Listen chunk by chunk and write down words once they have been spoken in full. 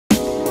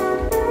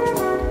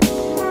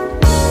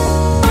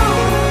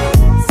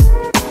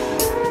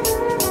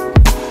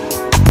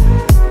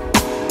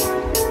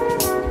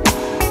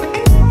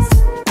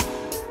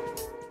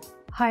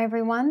Hi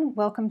everyone,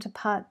 welcome to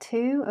part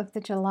 2 of the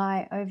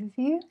July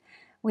overview.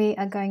 We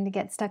are going to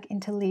get stuck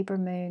into Libra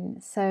Moon.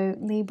 So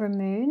Libra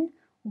Moon,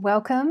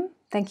 welcome.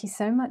 Thank you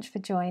so much for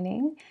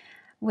joining.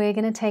 We're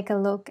going to take a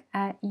look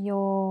at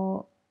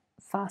your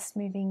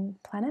fast-moving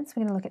planets.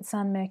 We're going to look at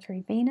Sun,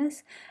 Mercury,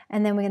 Venus,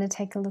 and then we're going to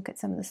take a look at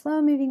some of the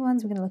slower-moving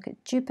ones. We're going to look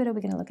at Jupiter,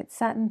 we're going to look at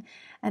Saturn,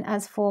 and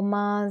as for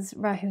Mars,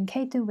 Rahu, and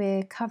Ketu,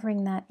 we're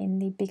covering that in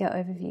the bigger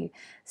overview.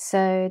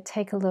 So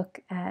take a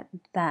look at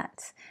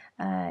that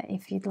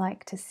if you'd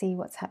like to see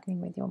what's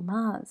happening with your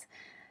Mars.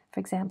 For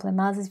example, and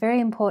Mars is very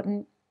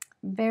important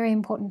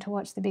to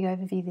watch the big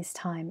overview this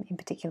time in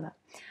particular.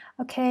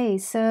 Okay,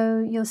 so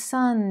your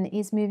Sun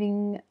is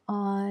moving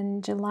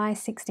on July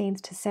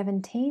 16th to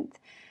 17th,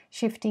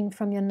 shifting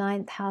from your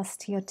 9th house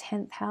to your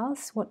 10th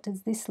house. What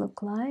does this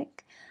look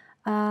like?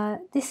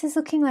 This is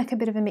looking like a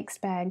bit of a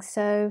mixed bag.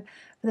 So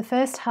for the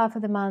first half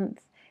of the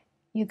month,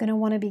 you're going to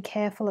want to be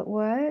careful at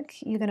work.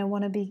 You're going to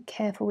want to be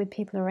careful with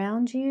people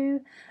around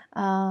you.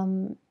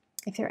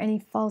 If there are any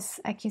false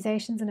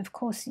accusations, and of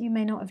course you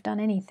may not have done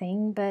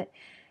anything, but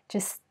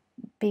just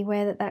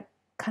beware that that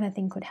kind of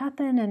thing could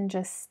happen, and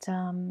just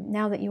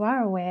now that you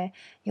are aware,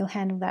 you'll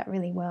handle that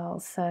really well.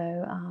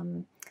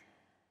 So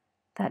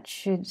that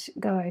should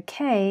go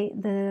okay.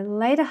 The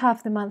later half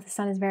of the month, the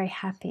Sun is very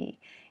happy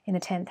in the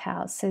 10th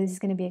house, so this is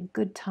going to be a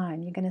good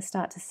time. You're going to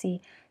start to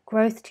see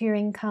growth to your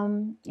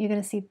income. You're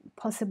going to see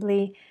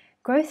possibly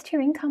growth to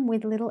your income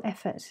with little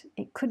effort.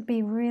 It could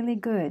be really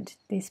good,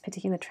 this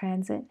particular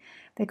transit.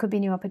 There could be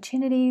new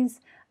opportunities,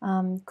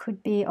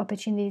 could be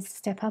opportunities to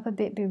step up a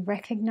bit, be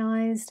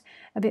recognized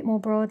a bit more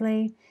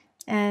broadly,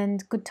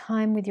 and good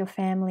time with your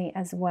family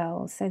as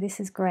well. So this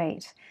is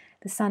great.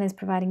 The Sun is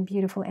providing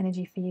beautiful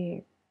energy for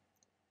you.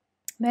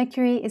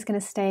 Mercury is going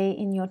to stay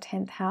in your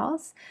 10th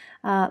house.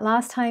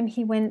 Last time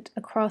he went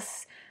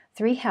across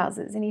 3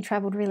 houses and he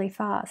traveled really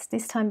fast.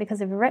 This time,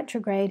 because of a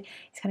retrograde,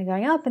 he's kind of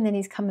going up and then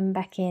he's coming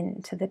back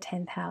into the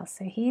 10th house.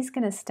 So he's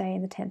going to stay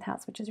in the 10th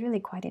house, which is really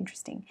quite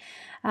interesting.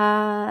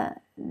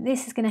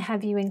 This is going to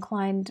have you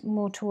inclined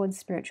more towards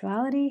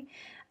spirituality.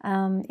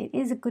 It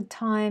is a good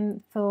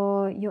time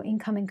for your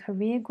income and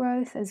career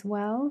growth as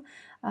well.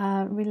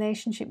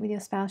 Relationship with your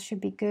spouse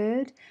should be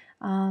good.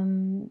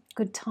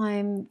 Good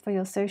time for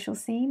your social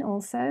scene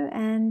also,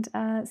 and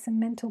some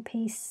mental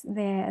peace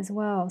there as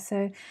well.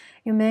 So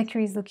your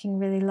Mercury is looking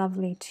really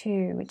lovely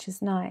too, which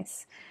is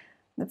nice.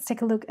 Let's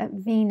take a look at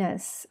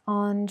Venus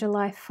on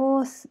July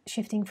 4th,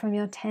 shifting from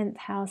your 10th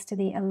house to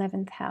the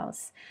 11th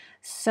house.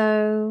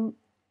 So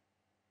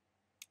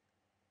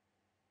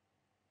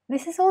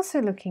this is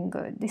also looking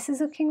good. This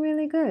is looking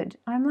really good.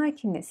 I'm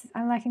liking this.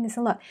 I'm liking this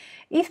a lot.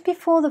 If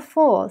before the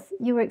 4th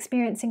you were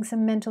experiencing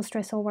some mental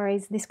stress or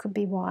worries, this could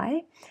be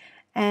why.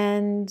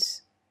 And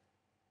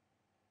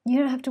you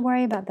don't have to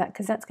worry about that,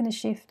 because that's going to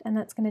shift and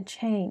that's going to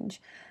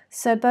change.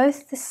 So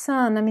both the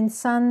Sun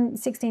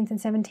 16th and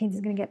 17th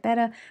is going to get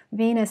better.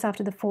 Venus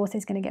after the 4th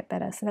is going to get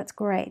better. So that's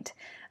great.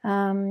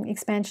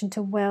 Expansion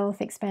to wealth,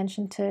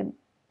 expansion to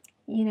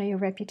your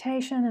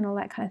reputation and all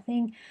that kind of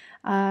thing.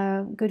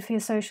 Good for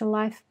your social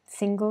life.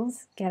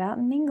 Singles, get out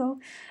and mingle.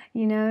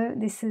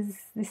 This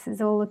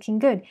is all looking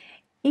good.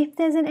 If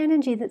there's an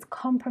energy that's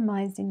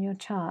compromised in your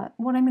chart,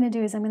 what I'm going to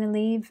do is I'm going to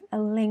leave a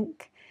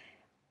link,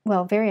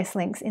 well, various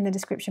links in the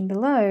description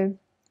below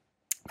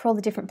for all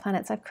the different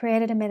planets. I've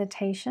created a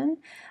meditation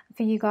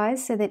for you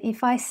guys so that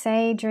if I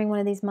say during one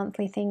of these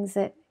monthly things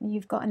that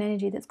you've got an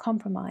energy that's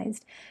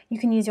compromised, you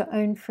can use your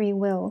own free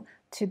will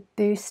to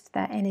boost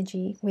that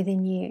energy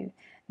within you.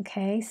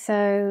 Okay,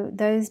 so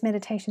those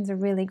meditations are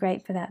really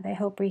great for that. They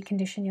help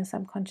recondition your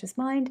subconscious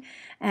mind,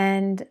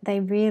 and they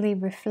really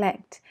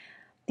reflect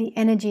the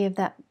energy of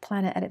that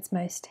planet at its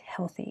most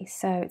healthy.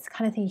 So it's the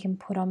kind of thing you can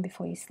put on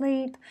before you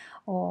sleep,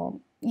 or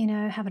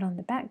have it on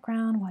the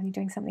background while you're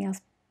doing something else,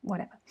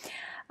 whatever.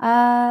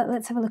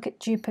 Let's have a look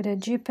at Jupiter.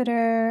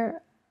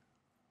 Jupiter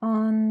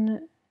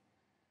on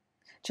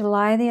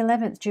July the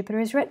 11th, Jupiter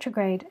is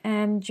retrograde,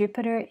 and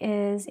Jupiter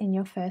is in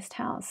your 1st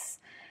house.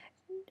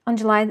 On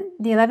July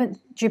the 11th,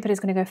 Jupiter is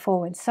going to go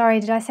forward.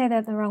 Sorry, did I say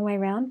that the wrong way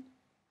around?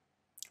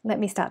 Let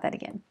me start that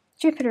again.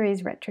 Jupiter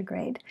is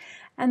retrograde,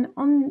 and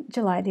on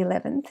July the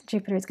 11th,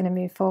 Jupiter is going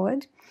to move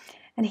forward,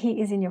 and he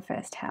is in your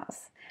 1st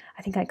house.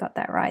 I think I got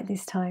that right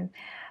this time.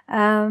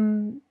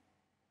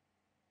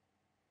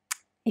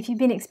 If you've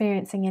been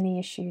experiencing any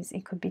issues,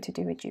 it could be to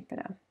do with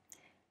Jupiter.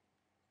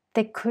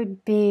 There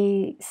could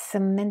be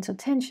some mental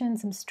tension,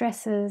 some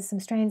stresses, some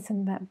strains,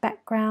 some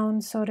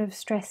background sort of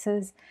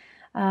stresses,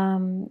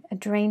 a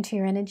drain to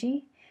your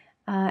energy.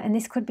 And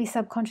this could be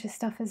subconscious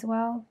stuff as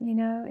well.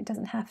 It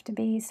doesn't have to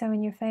be so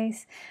in your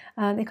face.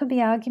 There could be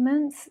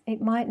arguments.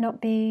 It might not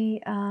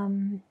be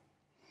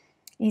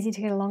easy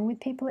to get along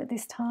with people at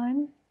this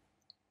time.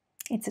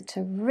 It's a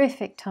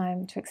terrific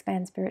time to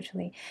expand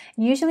spiritually.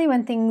 Usually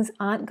when things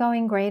aren't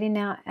going great in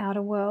our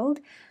outer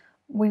world,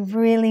 we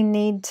really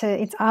need to,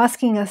 it's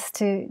asking us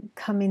to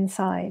come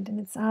inside, and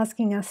it's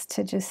asking us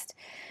to just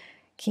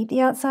keep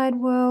the outside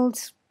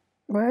world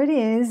where it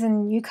is,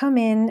 and you come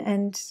in,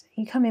 and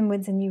you come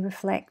inwards, and you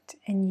reflect,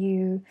 and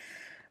you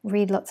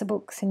read lots of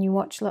books and you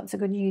watch lots of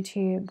good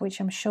YouTube, which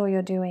I'm sure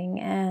you're doing,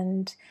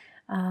 and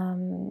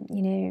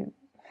you know,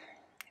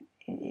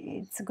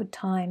 it's a good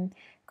time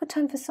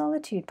for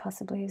solitude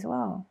possibly as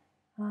well.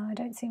 I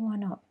don't see why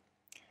not.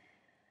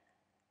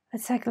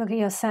 Let's take a look at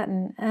your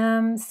Saturn.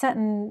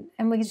 Saturn,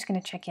 and we're just going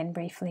to check in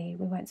briefly.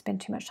 We won't spend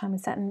too much time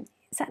with Saturn.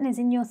 Saturn is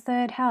in your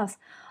 3rd house.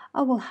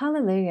 Oh, well,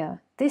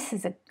 hallelujah. This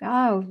is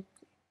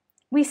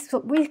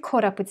we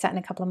caught up with Saturn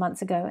a couple of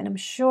months ago, and I'm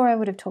sure I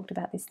would have talked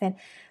about this then.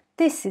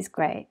 This is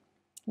great.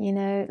 You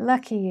know,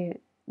 lucky you.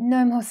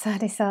 No more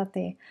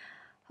sati.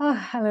 Oh,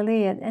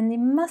 hallelujah. And you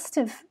must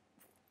have,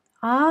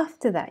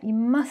 after that, you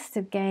must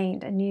have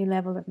gained a new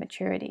level of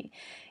maturity.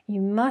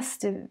 You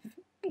must have,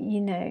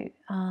 you know,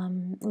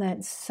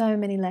 learned so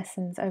many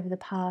lessons over the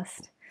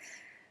past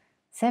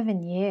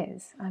 7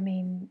 years. I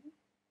mean,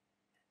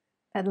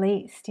 at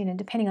least, you know,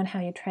 depending on how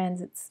your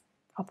transits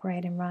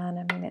operate and run.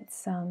 I mean,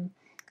 it's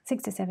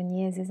 6 to 7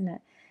 years, isn't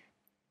it?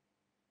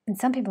 And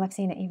some people have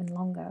seen it even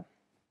longer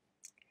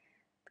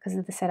because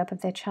of the setup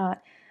of their chart.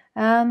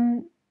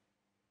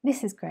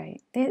 This is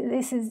great.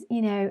 This is,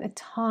 you know, a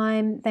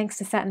time, thanks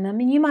to Saturn. I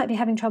mean, you might be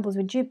having troubles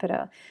with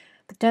Jupiter,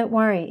 but don't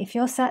worry. If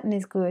your Saturn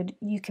is good,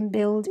 you can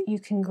build, you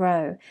can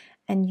grow.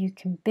 And you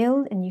can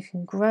build and you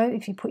can grow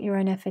if you put your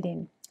own effort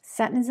in.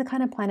 Saturn is the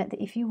kind of planet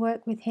that if you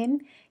work with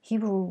him, he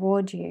will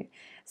reward you.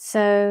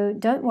 So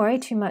don't worry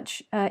too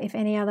much if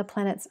any other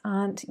planets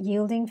aren't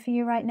yielding for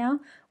you right now.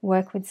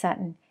 Work with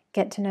Saturn.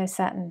 Get to know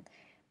Saturn.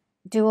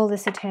 Do all the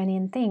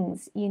Saturnian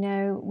things, you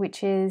know,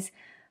 which is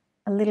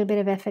a little bit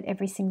of effort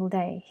every single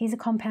day. He's a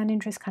compound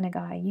interest kind of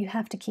guy. You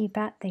have to keep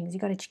at things.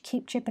 You've got to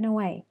keep chipping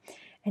away,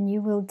 and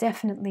you will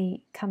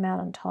definitely come out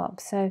on top.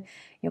 So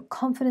your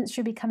confidence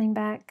should be coming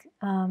back.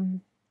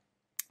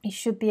 You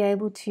should be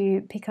able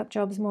to pick up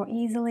jobs more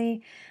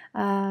easily.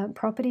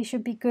 Property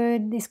should be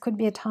good. This could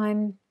be a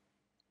time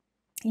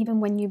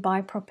even when you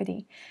buy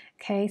property.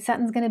 Okay,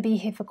 Saturn's going to be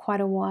here for quite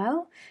a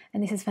while,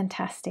 and this is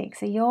fantastic.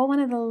 So you're one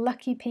of the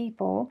lucky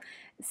people.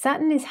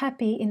 Saturn is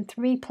happy in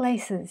 3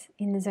 places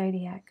in the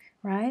zodiac,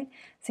 right?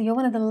 So you're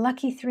one of the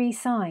lucky 3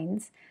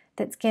 signs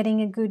that's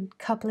getting a good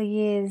couple of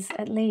years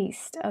at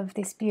least of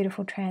this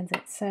beautiful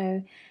transit.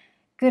 So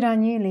good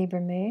on you,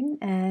 Libra Moon,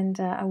 and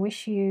I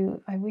wish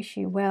you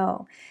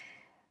well.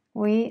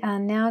 We are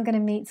now going to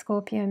meet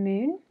Scorpio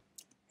Moon.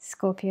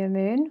 Scorpio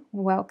Moon,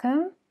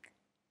 welcome.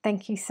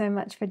 Thank you so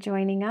much for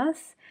joining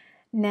us.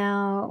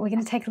 Now we're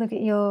going to take a look at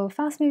your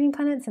fast-moving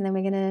planets, and then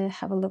we're going to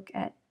have a look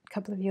at a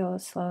couple of your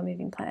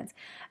slower-moving planets.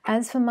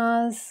 As for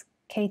Mars,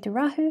 Ketu,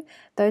 Rahu,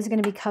 those are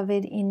going to be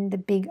covered in the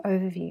big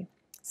overview.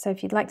 So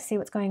if you'd like to see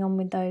what's going on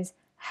with those,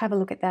 have a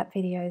look at that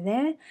video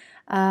there.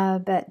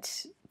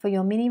 But for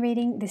your mini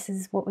reading, this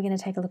is what we're going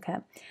to take a look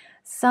at.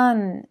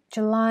 Sun,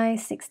 July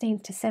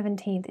 16th to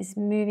 17th, is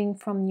moving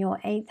from your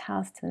 8th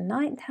house to the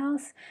 9th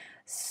house.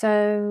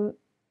 So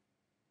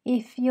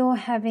if you're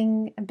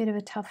having a bit of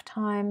a tough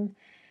time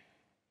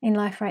in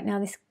life right now,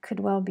 this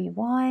could well be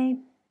why.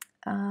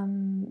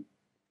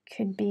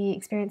 Could be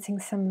experiencing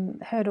some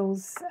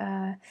hurdles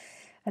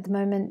at the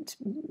moment,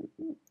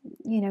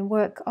 you know,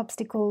 work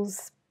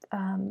obstacles,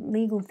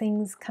 legal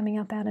things coming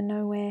up out of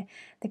nowhere.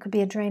 There could be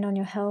a drain on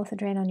your health, a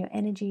drain on your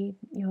energy.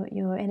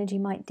 Your energy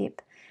might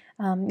dip.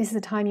 This is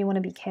a time you want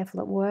to be careful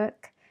at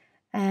work,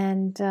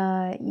 and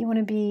you want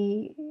to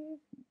be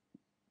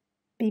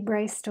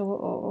braced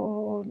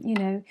or you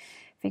know,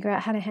 figure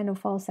out how to handle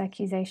false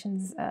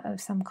accusations of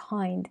some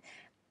kind,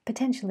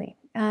 potentially.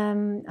 I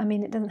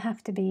mean, it doesn't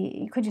have to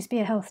be, it could just be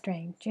a health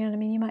drain. Do you know what I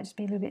mean? You might just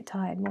be a little bit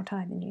tired, more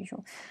tired than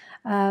usual.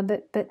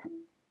 But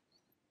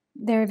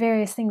there are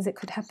various things that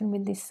could happen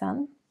with this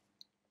sun.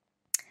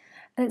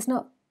 And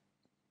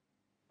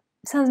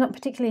Sun's not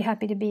particularly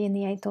happy to be in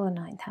the 8th or the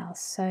 9th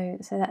house, so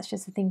that's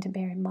just a thing to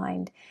bear in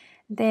mind.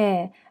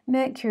 There,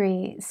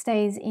 Mercury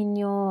stays in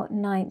your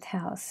 9th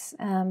house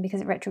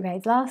because it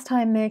retrogrades. Last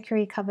time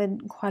Mercury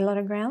covered quite a lot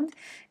of ground,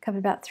 covered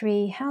about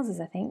 3 houses,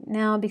 I think.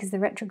 Now, because of the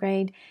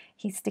retrograde,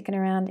 he's sticking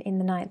around in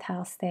the 9th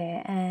house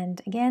there.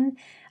 And again,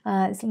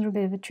 it's a little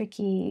bit of a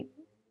tricky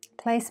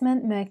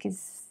placement.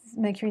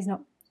 Mercury's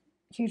not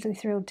hugely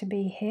thrilled to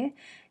be here.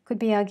 Could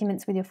be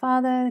arguments with your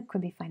father,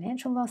 could be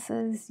financial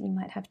losses. You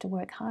might have to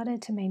work harder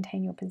to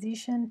maintain your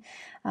position.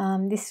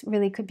 This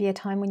really could be a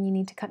time when you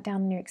need to cut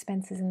down on your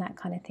expenses and that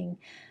kind of thing.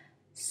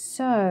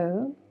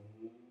 So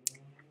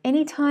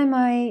anytime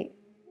I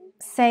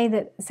say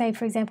that, say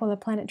for example, the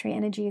planetary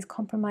energy is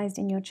compromised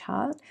in your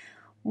chart,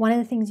 one of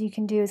the things you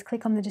can do is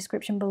click on the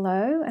description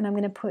below, and I'm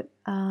going to put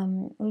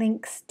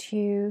links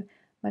to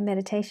my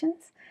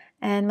meditations.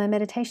 And my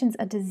meditations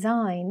are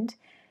designed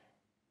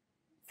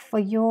for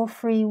your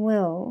free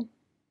will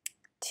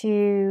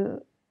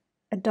to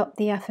adopt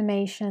the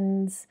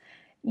affirmations.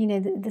 You know,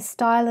 the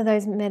style of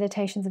those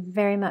meditations are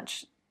very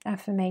much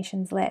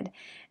affirmations led,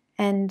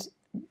 and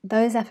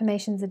those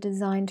affirmations are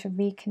designed to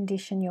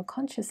recondition your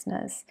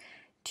consciousness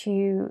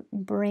to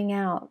bring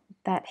out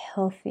that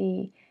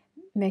healthy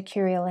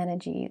mercurial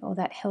energy or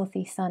that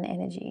healthy sun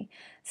energy.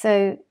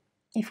 So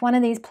if one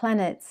of these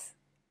planets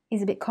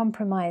is a bit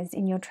compromised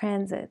in your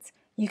transits,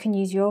 you can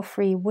use your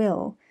free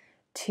will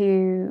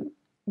to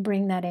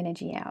bring that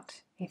energy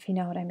out, if you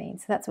know what I mean.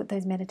 So that's what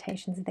those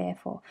meditations are there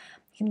for.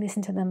 You can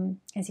listen to them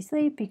as you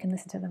sleep, you can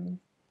listen to them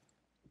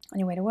on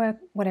your way to work,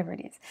 whatever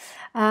it is.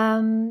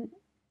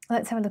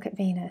 Let's have a look at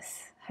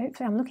Venus.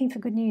 Hopefully, I'm looking for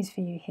good news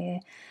for you here,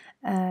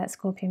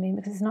 Scorpio moon,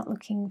 because it's not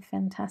looking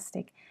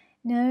fantastic.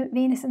 No,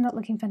 Venus is not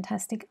looking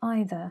fantastic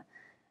either.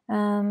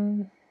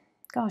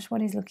 Gosh,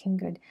 what is looking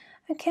good?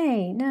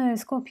 Okay, no,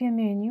 Scorpio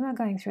moon, you are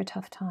going through a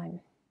tough time.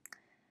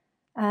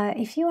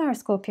 If you are a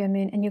Scorpio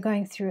moon and you're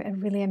going through a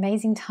really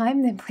amazing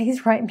time, then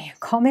please write me a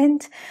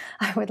comment.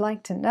 I would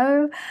like to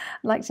know.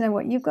 I'd like to know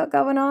what you've got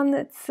going on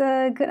that's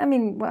good. I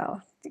mean,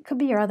 well, it could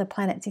be your other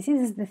planets. This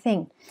is the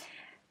thing.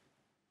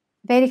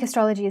 Vedic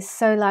astrology is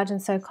so large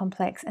and so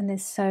complex, and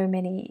there's so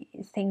many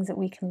things that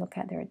we can look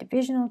at. There are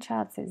divisional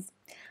charts.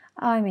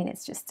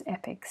 It's just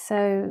epic.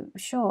 So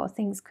sure,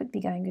 things could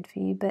be going good for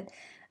you, but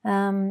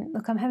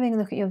look, I'm having a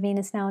look at your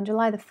Venus now. On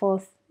July the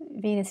 4th,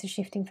 Venus is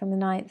shifting from the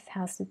 9th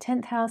house to the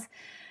 10th house.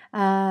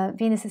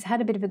 Venus has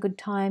had a bit of a good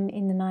time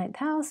in the 9th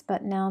house,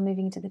 but now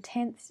moving to the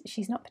 10th,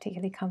 she's not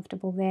particularly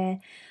comfortable there.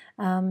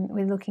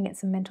 We're looking at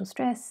some mental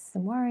stress,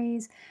 some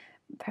worries,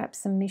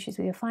 perhaps some issues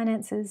with your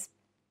finances,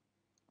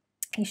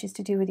 issues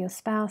to do with your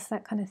spouse,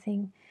 that kind of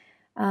thing.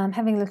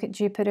 Having a look at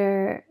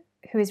Jupiter,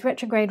 who is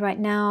retrograde right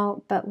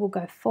now, but will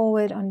go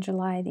forward on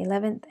July the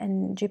 11th,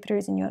 and Jupiter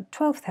is in your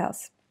 12th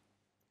house.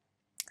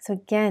 So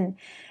again,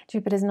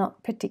 Jupiter's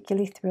not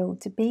particularly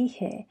thrilled to be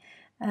here,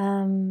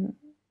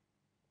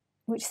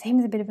 which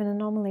seems a bit of an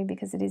anomaly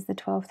because it is the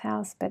 12th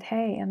house. But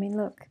hey, I mean,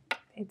 look,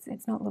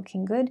 it's not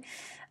looking good.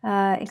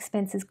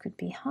 Expenses could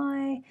be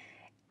high.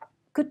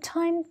 Good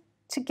time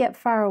to get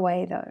far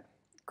away, though.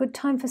 Good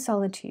time for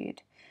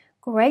solitude.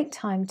 Great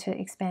time to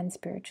expand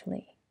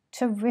spiritually.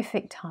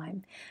 Terrific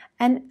time.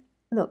 And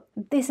look,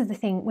 this is the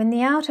thing. When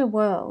the outer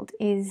world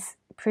is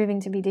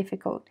proving to be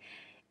difficult,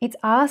 it's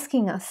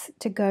asking us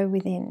to go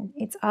within.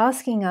 It's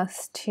asking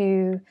us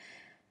to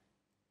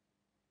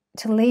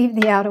leave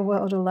the outer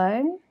world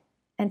alone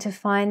and to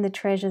find the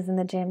treasures and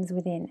the gems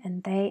within.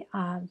 And they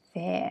are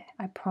there,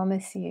 I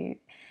promise you.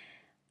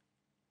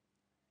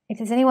 If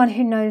there's anyone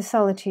who knows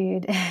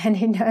solitude and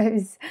who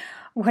knows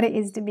what it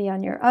is to be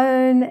on your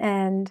own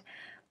and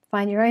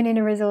find your own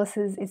inner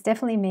resources, it's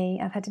definitely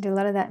me. I've had to do a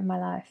lot of that in my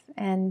life.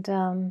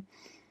 And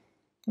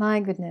my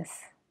goodness,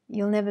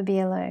 you'll never be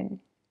alone,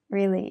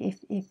 really,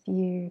 if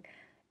you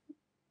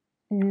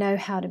know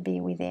how to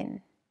be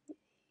within.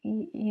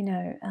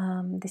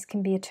 This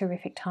can be a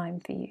terrific time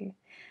for you.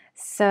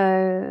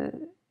 So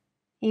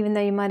even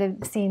though you might have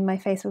seen my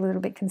face with a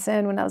little bit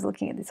concerned when I was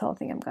looking at this whole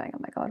thing, I'm going, oh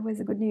my God, where's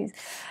the good news?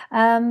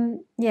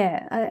 Hang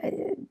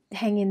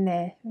in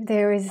there.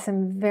 There is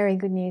some very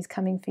good news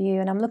coming for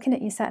you. And I'm looking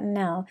at your Saturn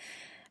now.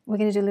 We're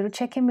going to do a little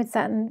check-in with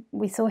Saturn.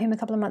 We saw him a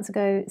couple of months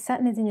ago.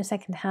 Saturn is in your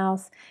 2nd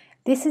house.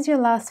 This is your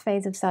last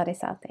phase of Sade.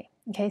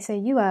 Okay, so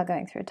you are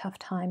going through a tough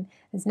time.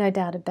 There's no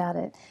doubt about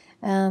it.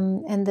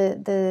 And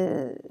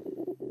the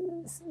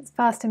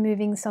faster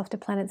moving, softer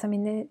planets, I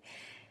mean, they're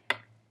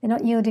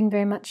not yielding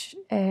very much,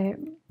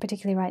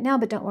 particularly right now,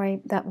 but don't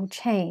worry, that will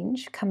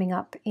change coming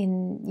up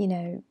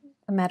in,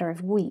 a matter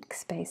of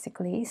weeks,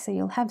 basically. So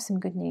you'll have some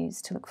good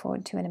news to look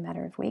forward to in a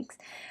matter of weeks.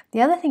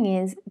 The other thing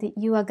is that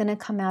you are going to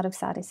come out of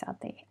Sade,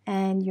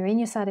 and you're in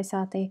your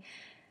Sade.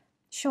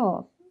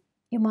 Sure,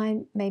 your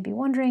mind may be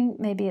wandering,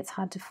 maybe it's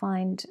hard to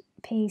find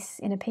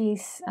inner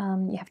peace,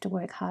 you have to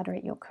work harder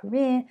at your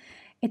career.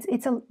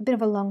 It's a bit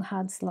of a long,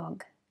 hard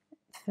slog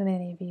for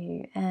many of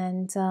you.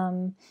 And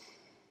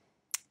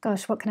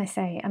gosh, what can I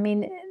say? I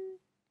mean,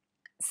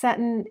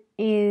 Saturn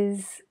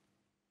is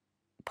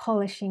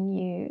polishing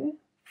you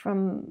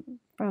from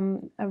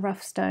a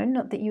rough stone.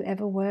 Not that you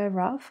ever were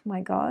rough,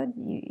 my God,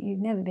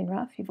 you've never been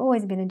rough, you've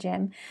always been a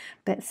gem,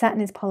 but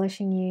Saturn is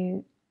polishing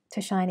you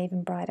to shine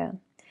even brighter.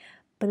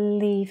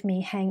 Believe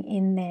me, hang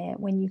in there.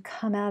 When you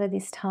come out of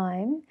this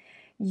time,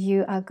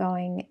 you are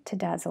going to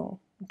dazzle,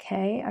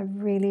 okay? I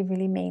really,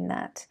 really mean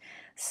that.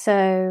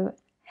 So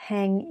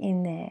hang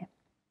in there.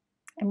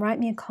 And write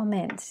me a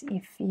comment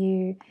if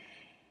you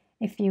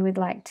would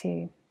like to,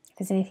 if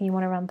there's anything you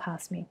want to run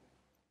past me.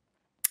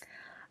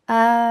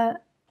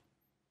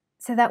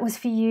 So that was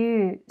for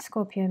you,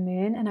 Scorpio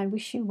moon, and I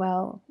wish you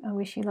well. I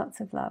wish you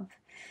lots of love.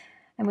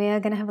 And we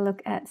are going to have a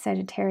look at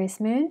Sagittarius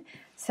moon.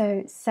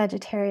 So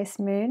Sagittarius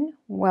moon,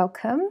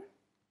 welcome.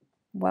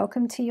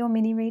 Welcome to your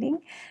mini reading.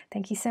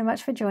 Thank you so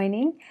much for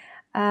joining.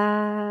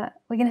 We're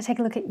going to take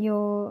a look at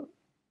your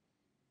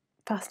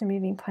faster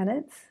moving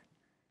planets.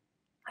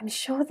 I'm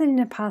sure that in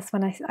the past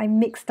when I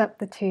mixed up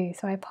the two,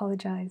 so I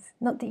apologize.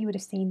 Not that you would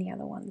have seen the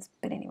other ones,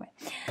 but anyway.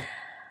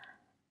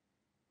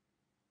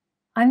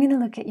 I'm going to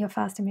look at your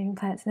faster moving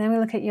planets, and then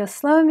we'll look at your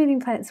slower moving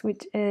planets,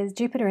 which is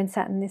Jupiter and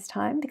Saturn this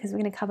time, because we're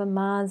going to cover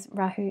Mars,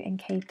 Rahu and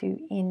Ketu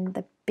in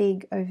the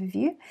big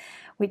overview,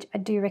 which I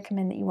do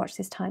recommend that you watch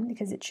this time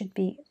because it should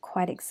be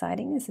quite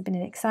exciting. This has been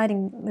an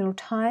exciting little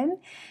time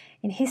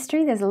in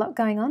history. There's a lot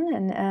going on,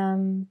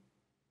 and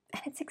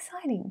it's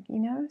exciting,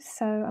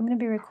 So I'm going to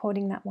be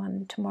recording that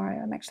one tomorrow.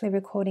 I'm actually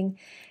recording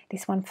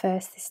this one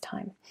first this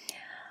time.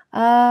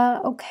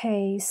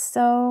 Okay,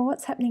 so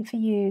what's happening for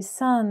you?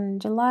 Sun,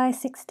 July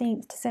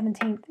 16th to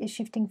 17th is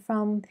shifting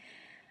from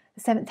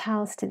the 7th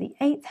house to the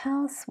 8th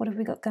house. What have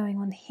we got going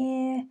on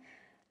here?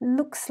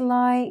 Looks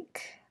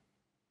like,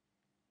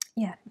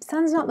 yeah,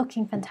 Sun's not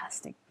looking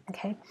fantastic,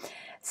 okay?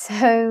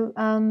 So,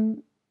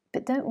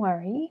 but don't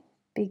worry,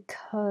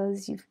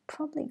 because you've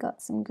probably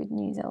got some good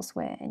news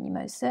elsewhere, and you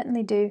most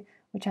certainly do,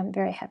 which I'm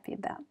very happy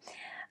about.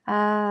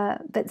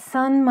 But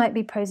Sun might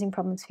be posing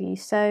problems for you.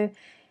 So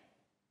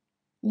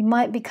you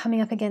might be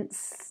coming up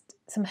against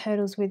some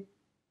hurdles with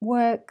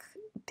work,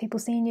 people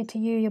senior to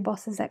you, your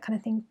bosses, that kind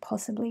of thing,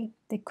 possibly.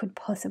 There could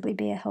possibly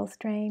be a health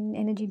drain,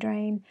 energy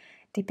drain,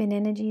 dip in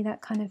energy,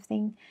 that kind of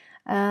thing.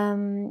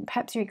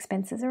 Perhaps your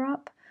expenses are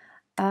up.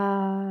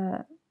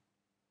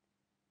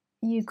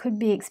 You could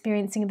be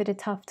experiencing a bit of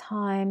tough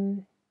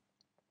time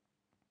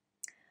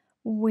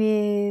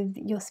with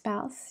your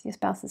spouse, your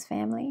spouse's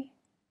family.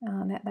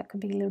 That could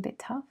be a little bit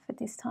tough at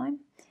this time.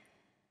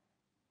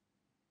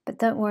 But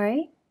don't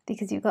worry,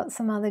 because you've got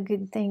some other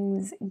good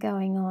things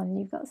going on.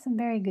 You've got some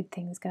very good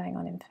things going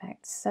on, in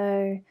fact.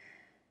 So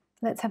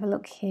let's have a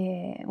look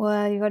here.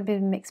 Well, you've got a bit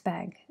of a mixed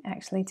bag,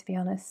 actually, to be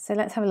honest. So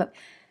let's have a look.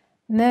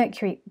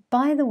 Mercury.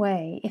 By the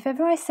way, if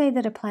ever I say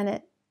that a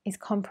planet is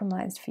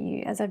compromised for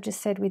you, as I've just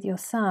said with your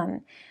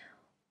sun,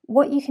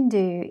 what you can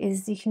do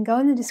is you can go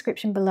in the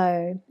description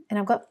below, and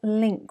I've got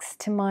links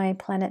to my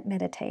planet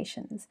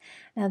meditations.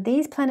 Now,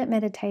 these planet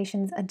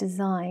meditations are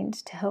designed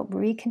to help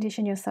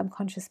recondition your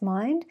subconscious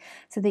mind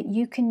so that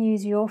you can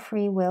use your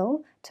free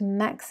will to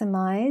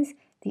maximize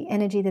the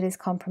energy that is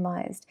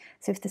compromised.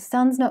 So if the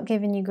sun's not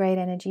giving you great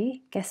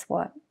energy, guess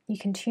what? You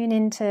can tune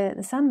into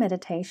the sun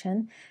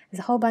meditation. There's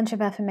a whole bunch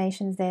of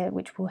affirmations there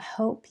which will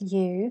help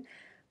you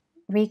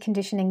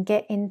recondition and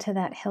get into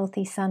that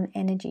healthy sun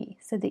energy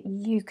so that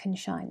you can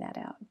shine that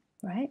out,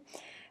 right?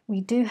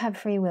 We do have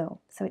free will,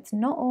 so it's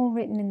not all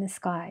written in the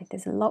sky.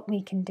 There's a lot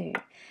we can do,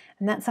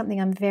 and that's something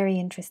I'm very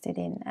interested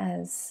in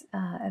as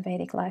a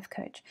Vedic life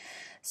coach.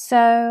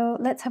 So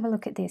let's have a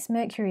look at this.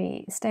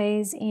 Mercury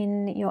stays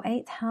in your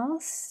 8th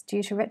house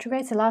due to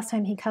retrograde. So last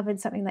time he covered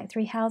something like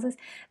 3 houses.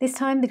 This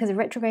time, because of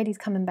retrograde, he's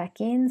coming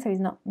back in, so he's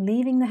not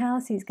leaving the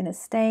house. He's going to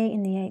stay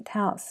in the 8th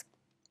house.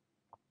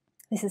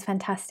 This is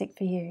fantastic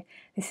for you.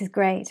 This is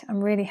great.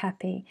 I'm really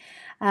happy.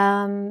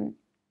 So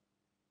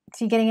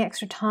you're getting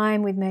extra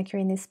time with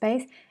Mercury in this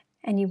space,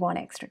 and you want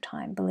extra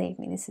time. Believe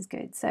me, this is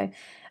good. So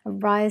a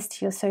rise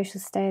to your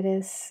social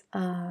status.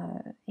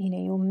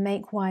 You'll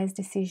make wise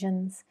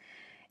decisions.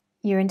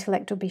 Your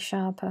intellect will be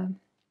sharper.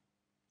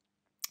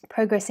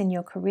 Progress in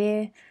your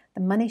career.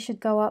 The money should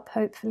go up,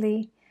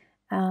 hopefully.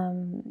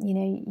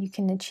 You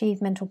can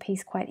achieve mental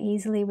peace quite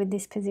easily with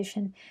this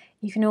position.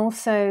 You can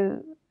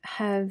also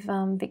have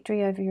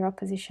victory over your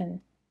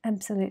opposition.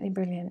 Absolutely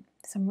brilliant.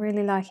 So I'm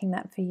really liking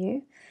that for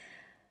you.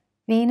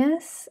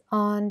 Venus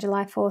on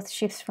July 4th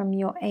shifts from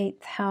your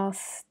 8th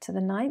house to the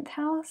 9th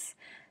house.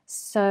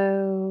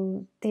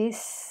 So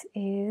this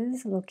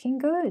is looking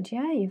good.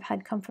 Yeah, you've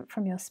had comfort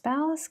from your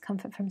spouse,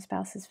 comfort from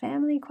spouse's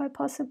family, quite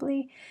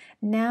possibly.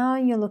 Now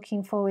you're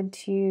looking forward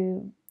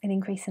to an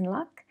increase in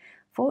luck,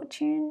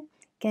 fortune,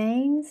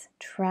 gains,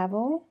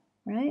 travel,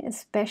 right?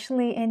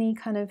 Especially any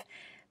kind of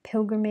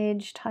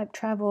pilgrimage type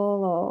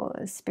travel or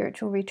a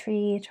spiritual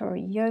retreat or a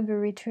yoga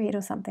retreat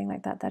or something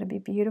like that. That'd be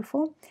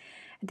beautiful.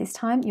 At this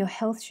time, your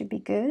health should be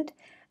good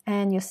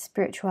and your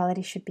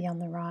spirituality should be on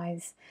the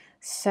rise.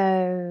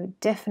 So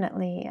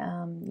definitely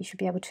you should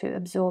be able to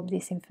absorb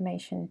this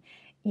information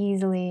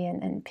easily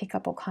and pick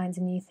up all kinds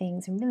of new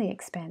things and really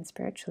expand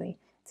spiritually.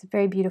 It's a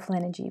very beautiful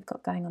energy you've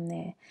got going on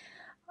there.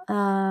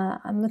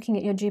 I'm looking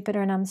at your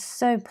Jupiter and I'm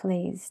so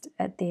pleased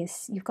at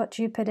this. You've got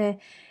Jupiter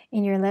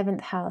in your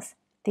 11th house.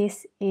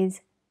 This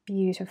is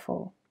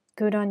beautiful.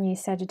 Good on you,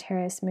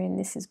 Sagittarius moon.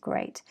 This is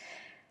great.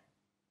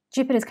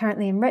 Jupiter's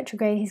currently in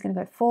retrograde. He's going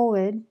to go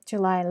forward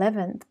July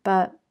 11th.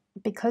 But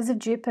because of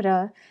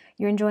Jupiter,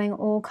 you're enjoying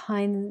all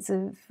kinds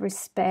of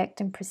respect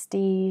and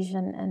prestige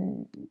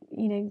and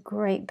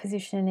great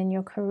position in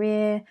your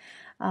career.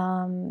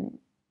 Good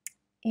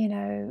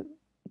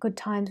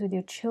times with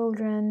your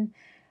children.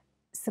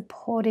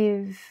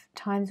 Supportive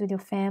times with your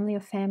family.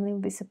 Your family will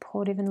be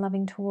supportive and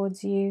loving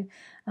towards you.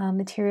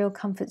 Material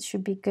comforts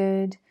should be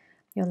good.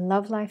 Your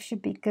love life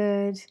should be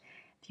good.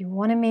 If you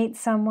want to meet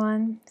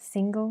someone,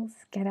 singles,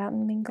 get out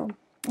and mingle.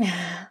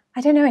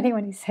 I don't know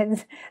anyone who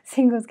says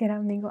singles get out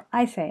and mingle.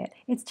 I say it.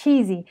 It's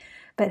cheesy,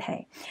 but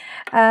hey.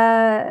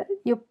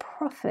 Your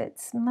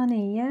profits,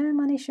 money,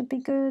 money should be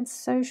good.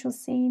 Social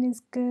scene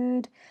is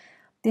good.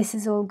 This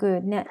is all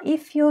good. Now,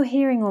 if you're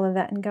hearing all of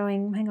that and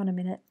going, hang on a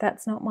minute,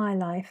 that's not my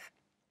life,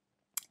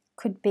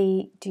 could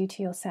be due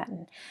to your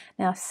Saturn.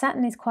 Now, if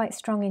Saturn is quite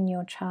strong in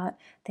your chart,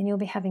 then you'll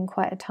be having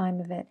quite a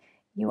time of it.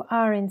 You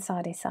are in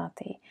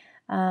Sadisati.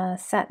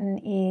 Saturn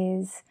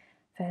is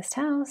first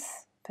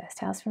house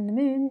from the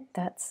moon.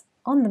 That's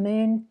on the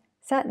moon.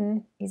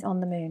 Saturn is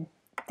on the moon.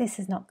 This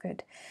is not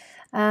good.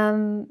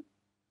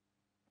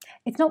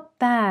 It's not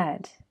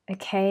bad,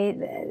 okay?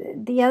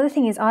 The other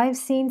thing is I've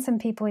seen some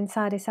people in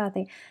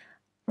Sadisati.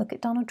 Look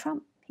at Donald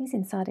Trump. He's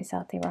in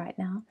Sidereal right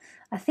now.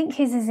 I think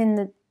his is in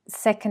the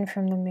second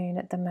from the moon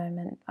at the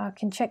moment. I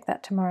can check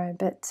that tomorrow,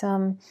 but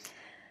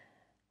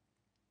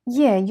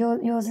yeah,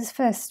 yours is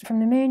first from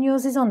the moon,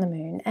 yours is on the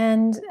moon.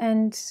 And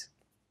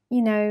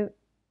you know,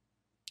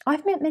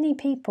 I've met many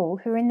people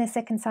who are in their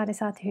second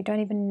Sidereal who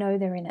don't even know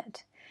they're in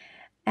it.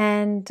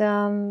 And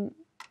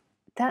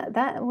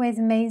that always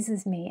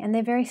amazes me. And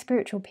they're very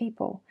spiritual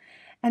people.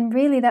 And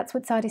really, that's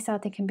what Sidereal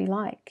can be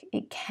like.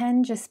 It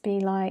can just be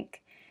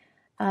like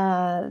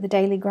the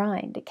daily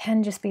grind. It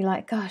can just be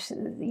like, gosh,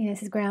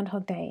 this is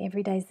Groundhog Day.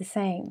 Every day's the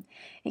same.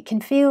 It can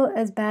feel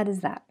as bad as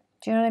that.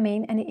 Do you know what I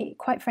mean? And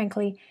quite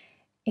frankly,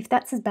 if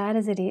that's as bad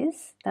as it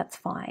is, that's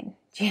fine.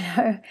 Do you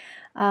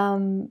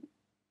know?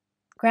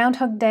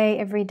 Groundhog Day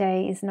every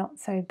day is not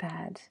so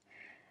bad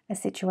a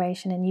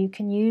situation, and you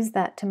can use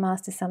that to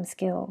master some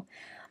skill.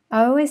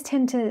 I always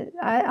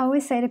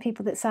say to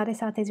people that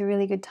Sidereal is a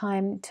really good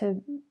time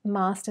to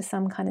master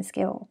some kind of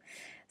skill.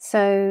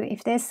 So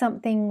if there's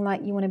something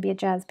like you want to be a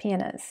jazz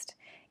pianist,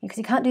 because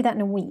you can't do that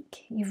in a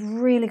week. You've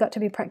really got to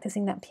be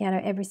practicing that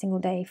piano every single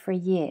day for a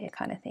year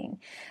kind of thing.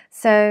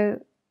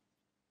 So,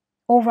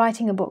 or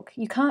writing a book.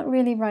 You can't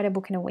really write a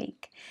book in a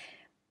week.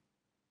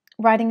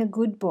 Writing a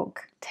good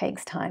book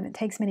takes time. It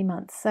takes many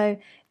months. So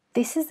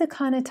this is the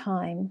kind of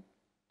time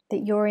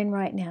that you're in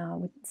right now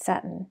with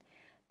Saturn,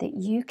 that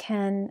you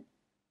can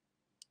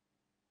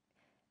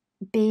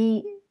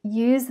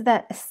use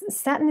that.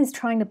 Saturn is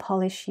trying to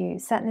polish you.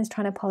 Saturn is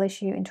trying to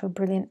polish you into a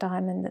brilliant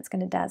diamond that's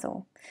going to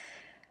dazzle.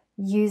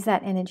 Use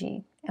that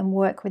energy and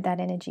work with that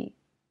energy.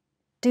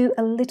 Do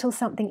a little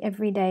something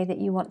every day that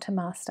you want to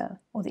master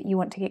or that you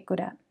want to get good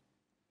at.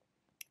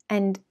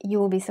 And you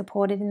will be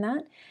supported in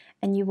that,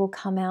 and you will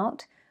come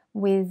out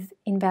with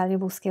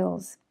invaluable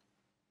skills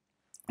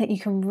that you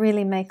can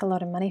really make a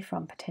lot of money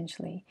from,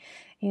 potentially.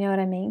 You know what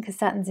I mean? Because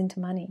Saturn's into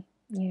money.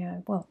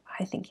 Well,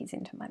 I think he's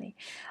into money.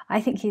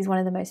 I think he's one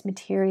of the most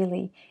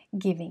materially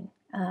giving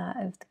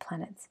of the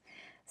planets.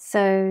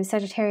 So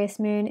Sagittarius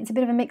moon, it's a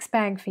bit of a mixed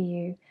bag for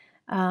you.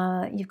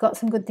 You've got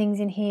some good things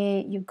in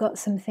here. You've got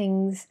some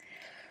things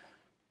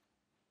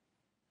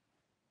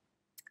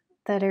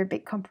that are a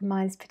bit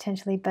compromised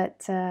potentially,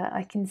 but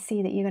I can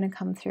see that you're going to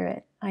come through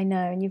it. I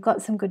know, and you've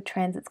got some good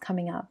transits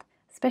coming up,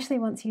 especially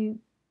once you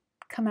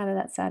come out of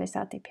that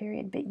Sidereal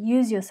period. But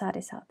use your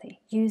Sidereal,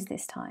 use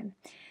this time.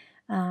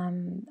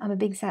 I'm a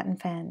big Saturn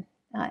fan.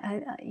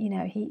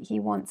 He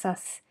wants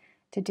us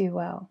to do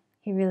well.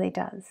 He really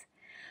does.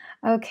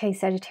 Okay,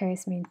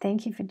 Sagittarius moon,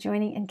 thank you for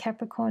joining. And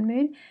Capricorn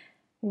moon,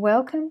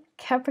 welcome.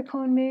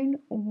 Capricorn moon,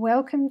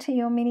 welcome to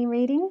your mini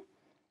reading.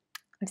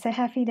 I'm so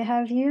happy to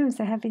have you. I'm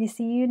so happy to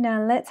see you.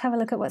 Now let's have a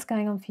look at what's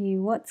going on for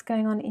you. What's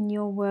going on in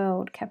your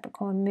world,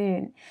 Capricorn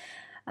moon?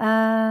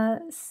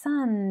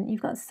 Sun,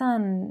 you've got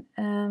Sun.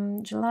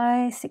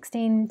 July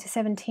 16 to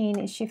 17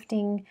 is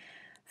shifting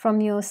from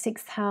your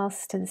 6th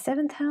house to the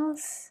 7th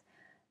house.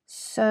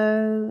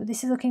 So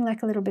this is looking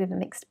like a little bit of a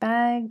mixed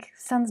bag.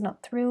 Sun's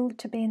not thrilled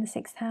to be in the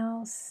 6th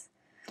house.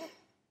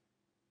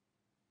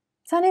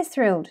 Sun is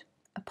thrilled.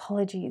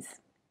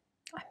 Apologies.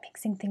 I'm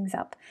mixing things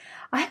up.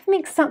 I have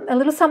mixed a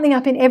little something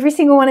up in every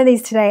single one of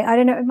these today. I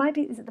don't know. It might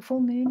be, is it the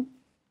full moon?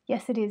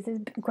 Yes, it is. There's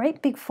a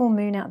great big full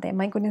moon out there.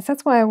 My goodness,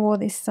 that's why I wore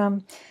this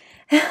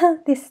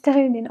this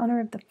stone in honor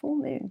of the full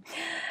moon.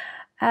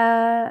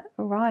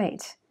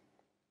 Right.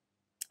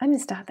 I'm going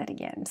to start that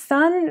again.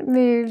 Sun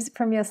moves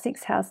from your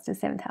 6th house to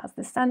 7th house.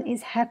 The sun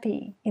is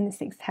happy in the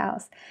 6th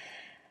house.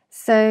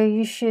 So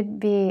you should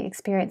be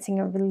experiencing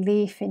a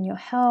relief in your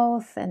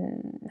health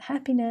and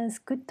happiness,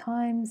 good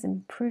times,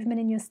 improvement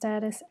in your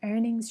status.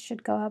 Earnings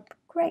should go up.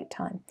 Great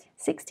time.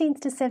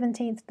 16th to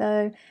 17th,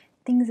 though,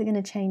 things are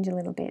going to change a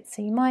little bit.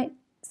 So you might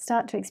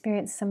start to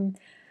experience some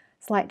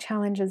slight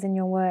challenges in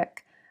your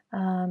work.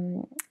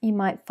 You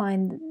might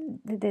find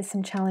that there's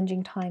some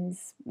challenging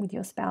times with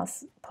your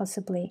spouse,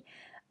 possibly.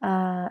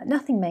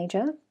 Nothing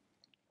major.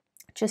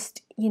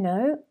 Just,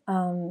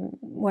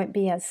 won't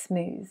be as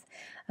smooth.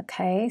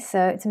 Okay,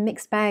 so it's a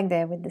mixed bag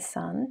there with the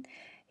sun.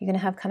 You're going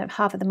to have kind of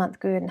half of the month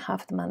good and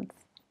half of the month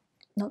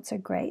not so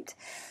great.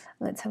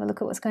 Let's have a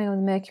look at what's going on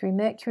with Mercury.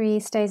 Mercury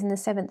stays in the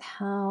 7th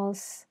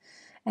house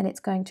and it's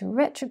going to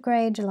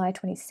retrograde July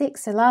 26th.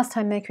 So last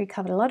time Mercury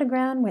covered a lot of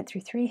ground, went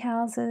through 3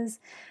 houses,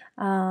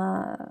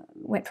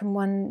 went from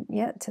one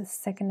to the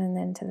second and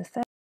then to the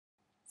third.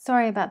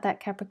 Sorry about that,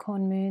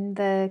 Capricorn moon.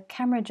 The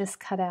camera just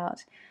cut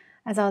out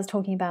as I was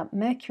talking about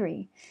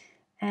Mercury,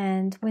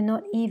 and we're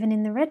not even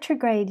in the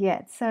retrograde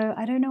yet, so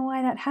I don't know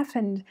why that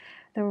happened.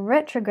 The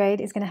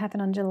retrograde is going to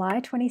happen on July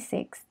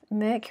 26th.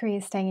 Mercury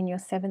is staying in your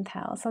 7th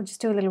house. I'll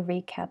just do a little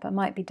recap. I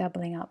might be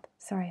doubling up.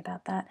 Sorry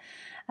about that.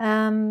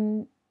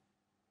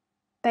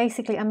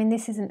 Basically,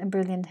 this isn't a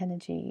brilliant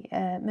energy.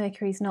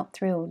 Mercury's not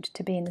thrilled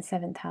to be in the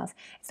 7th house.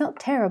 It's not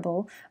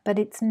terrible, but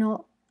it's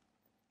not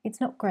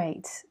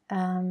great.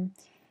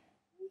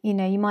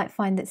 You might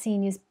find that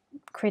seniors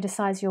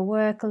criticize your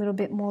work a little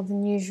bit more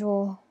than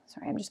usual.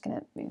 Sorry, I'm just going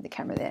to move the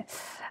camera there.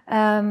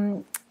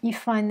 You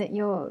find that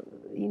your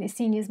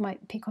seniors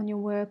might pick on your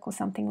work or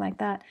something like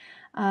that.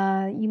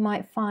 You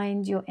might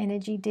find your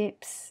energy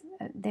dips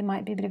there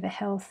might be a bit of a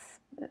health,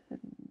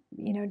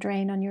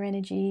 drain on your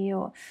energy,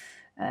 or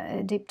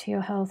a dip to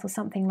your health or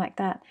something like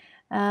that.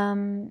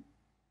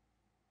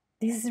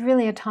 This is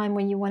really a time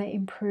when you want to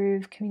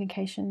improve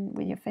communication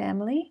with your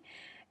family.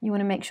 You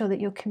want to make sure that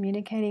you're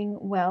communicating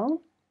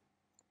well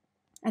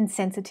and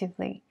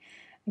sensitively.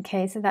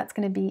 Okay, so that's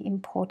going to be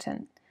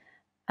important.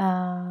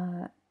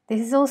 This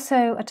is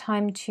also a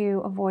time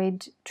to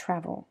avoid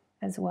travel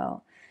as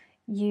well.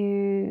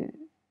 You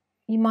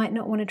might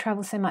not want to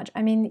travel so much.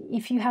 I mean,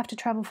 if you have to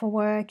travel for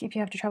work, if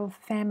you have to travel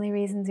for family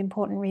reasons,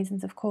 important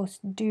reasons, of course,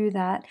 do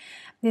that.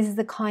 This is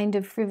the kind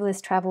of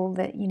frivolous travel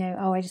that,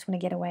 oh, I just want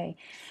to get away.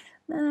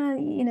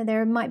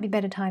 There might be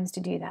better times to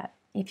do that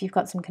if you've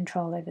got some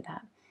control over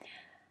that.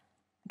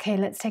 Okay,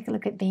 let's take a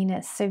look at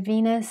Venus. So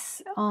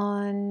Venus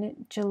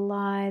on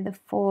July the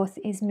 4th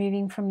is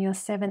moving from your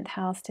 7th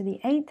house to the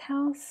 8th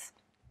house.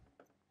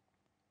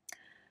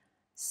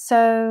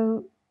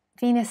 So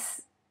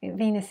Venus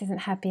isn't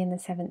happy in the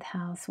 7th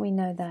house. We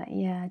know that,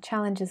 yeah.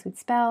 Challenges with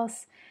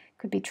spouse,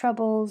 could be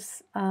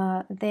troubles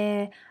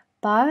there.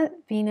 But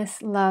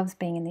Venus loves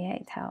being in the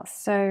 8th house.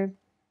 So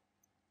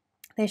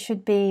there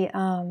should be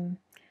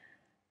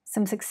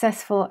some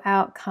successful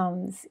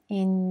outcomes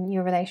in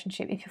your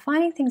relationship. If you're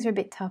finding things are a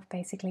bit tough,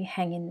 basically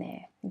hang in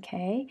there,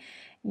 okay?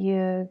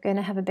 You're going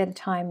to have a better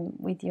time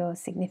with your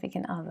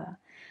significant other.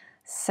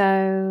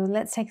 So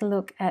let's take a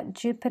look at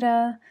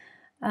Jupiter.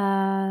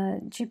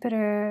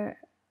 Jupiter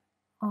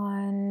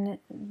on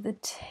the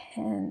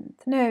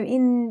 10th, no,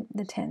 in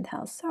the 10th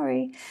house,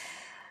 sorry.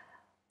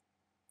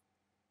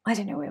 I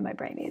don't know where my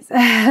brain is.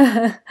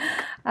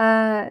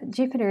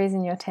 Jupiter is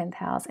in your 10th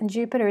house, and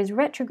Jupiter is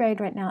retrograde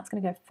right now. It's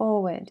going to go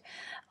forward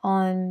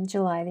on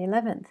July the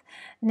 11th.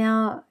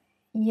 Now,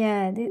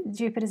 yeah,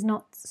 Jupiter's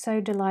not so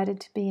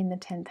delighted to be in the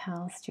 10th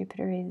house.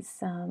 Jupiter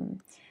is,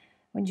 when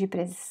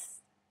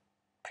Jupiter's,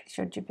 pretty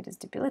sure Jupiter's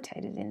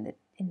debilitated in the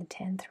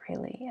 10th,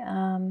 really.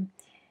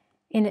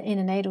 In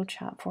a natal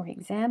chart, for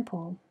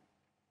example,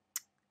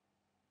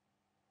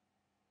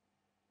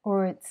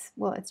 or it's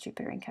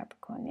Jupiter in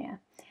Capricorn, yeah.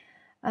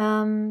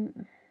 I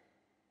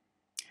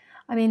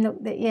mean, look,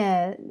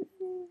 yeah,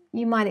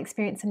 you might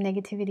experience some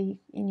negativity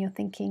in your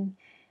thinking,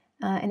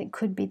 and it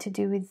could be to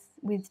do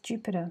with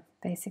Jupiter,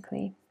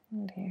 basically.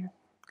 Oh dear.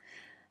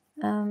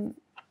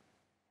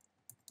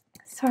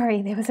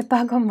 Sorry, there was a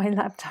bug on my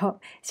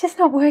laptop. It's just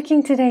not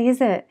working today, is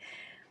it?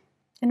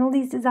 And all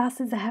these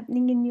disasters are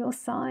happening in your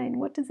sign.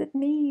 What does it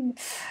mean?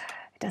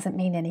 It doesn't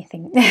mean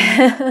anything.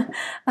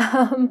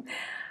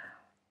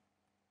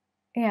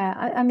 Yeah,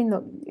 I mean,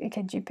 look,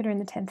 okay, Jupiter in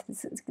the 10th,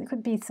 there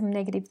could be some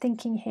negative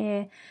thinking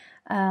here.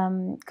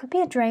 Could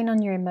be a drain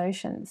on your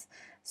emotions.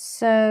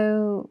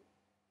 So,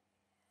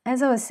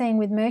 as I was saying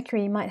with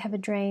Mercury, you might have a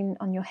drain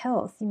on your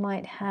health. You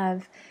might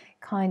have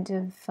kind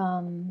of,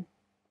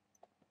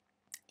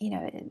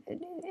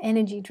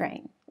 energy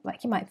drain.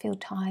 Like you might feel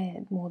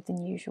tired more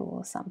than usual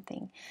or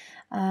something.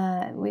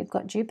 We've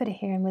got Jupiter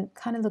here, and we're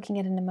kind of looking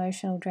at an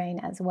emotional drain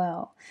as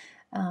well.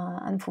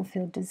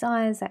 Unfulfilled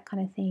desires, that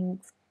kind of thing.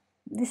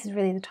 This is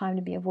really the time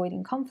to be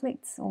avoiding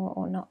conflicts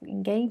or not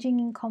engaging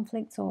in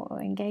conflicts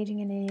or engaging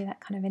in any of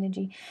that kind of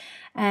energy.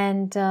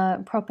 And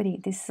property,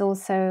 this is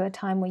also a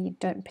time where you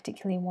don't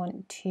particularly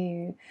want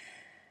to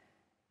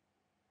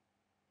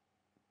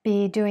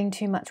be doing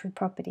too much with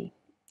property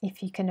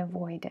if you can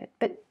avoid it.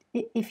 But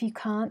if you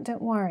can't,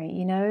 don't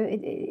worry,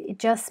 it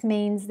just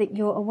means that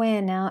you're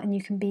aware now and you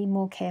can be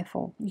more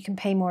careful. You can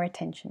pay more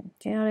attention.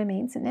 Do you know what I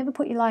mean? So never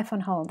put your life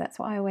on hold. That's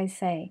what I always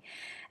say.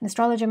 An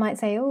astrologer might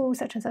say, oh,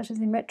 such and such is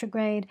in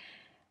retrograde.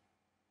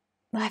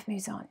 Life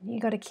moves on.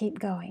 You've got to keep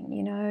going,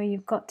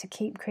 You've got to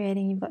keep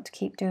creating. You've got to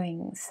keep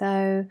doing.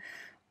 So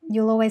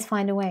you'll always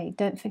find a way.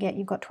 Don't forget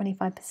you've got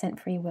 25%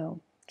 free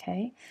will,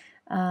 okay?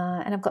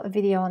 And I've got a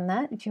video on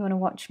that. If you want to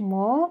watch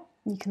more,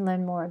 you can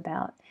learn more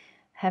about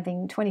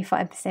having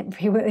 25%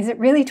 free will. Is it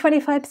really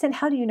 25%?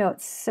 How do you know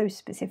it's so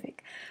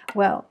specific?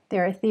 Well,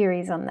 there are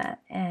theories on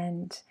that,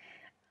 and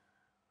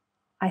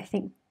I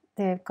think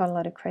they've got a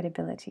lot of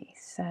credibility.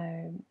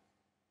 So,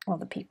 well,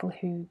 the people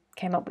who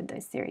came up with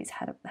those theories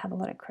have a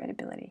lot of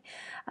credibility.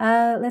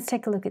 Let's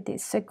take a look at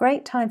this. So,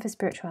 great time for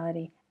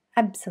spirituality.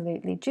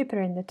 Absolutely.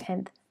 Jupiter in the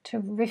 10th,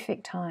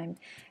 terrific time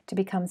to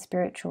become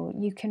spiritual.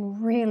 You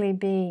can really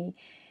be.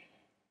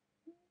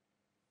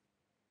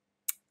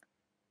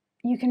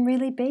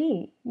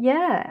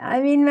 Yeah,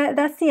 I mean,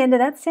 that's the end of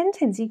that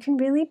sentence. You can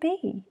really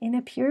be in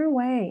a pure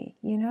way,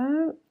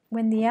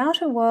 When the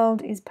outer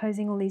world is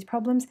posing all these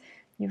problems,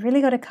 you've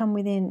really got to come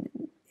within.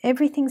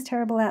 Everything's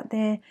terrible out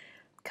there.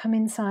 Come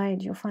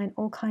inside. You'll find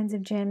all kinds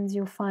of gems.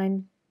 You'll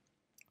find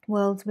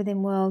worlds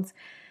within worlds.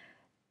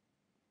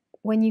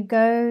 When you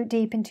go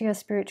deep into your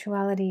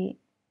spirituality,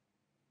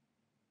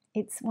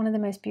 it's one of the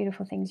most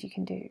beautiful things you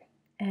can do.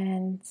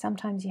 And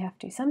sometimes you have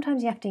to.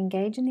 Sometimes you have to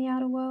engage in the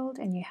outer world,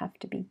 and you have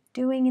to be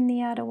doing in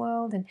the outer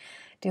world and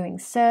doing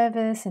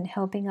service and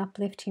helping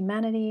uplift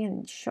humanity,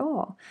 and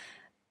sure.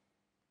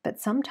 But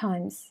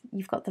sometimes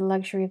you've got the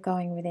luxury of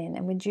going within.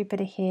 And with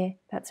Jupiter here,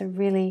 that's a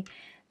really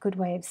good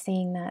way of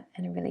seeing that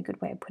and a really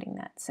good way of putting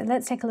that. So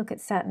let's take a look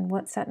at Saturn.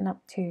 What's Saturn up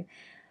to?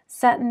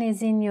 Saturn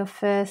is in your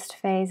first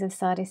phase of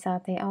Sati.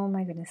 Oh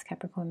my goodness,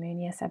 Capricorn moon.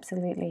 Yes,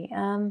 absolutely.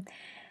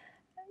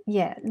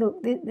 Yeah,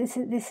 look,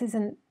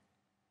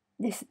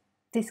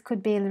 this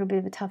could be a little bit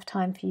of a tough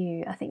time for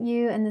you. I think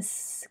you and the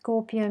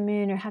Scorpio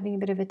moon are having a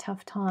bit of a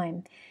tough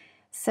time.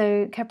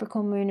 So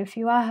Capricorn moon, if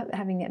you are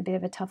having a bit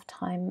of a tough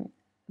time,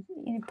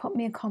 you know, pop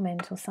me a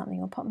comment or something,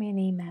 or pop me an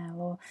email,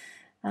 or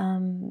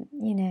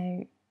you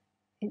know,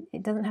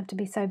 it doesn't have to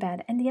be so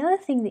bad. And the other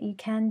thing that you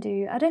can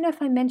do, I don't know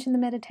if I mentioned the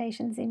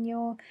meditations in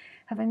your,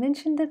 have I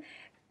mentioned them?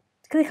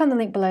 Click on the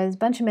link below. There's a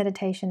bunch of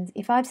meditations.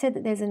 If I've said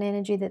that there's an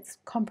energy that's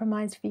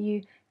compromised for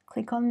you,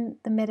 click on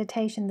the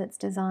meditation that's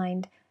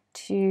designed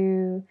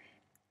to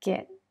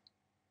get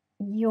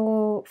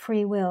your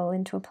free will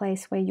into a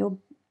place where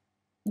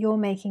you're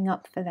making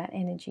up for that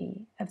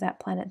energy of that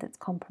planet that's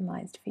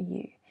compromised for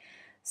you.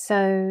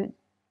 So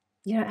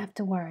you don't have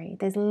to worry.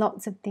 There's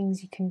lots of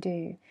things you can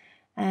do.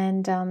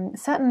 And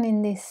Saturn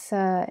in this,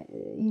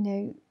 you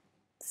know,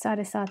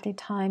 Sati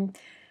time,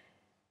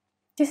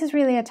 this is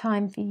really a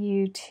time for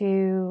you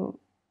to,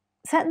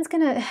 Saturn's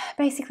going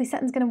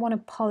to want to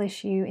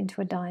polish you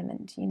into a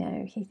diamond. You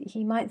know,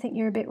 he might think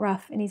you're a bit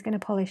rough and he's going to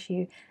polish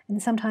you.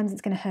 And sometimes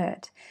it's going to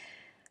hurt.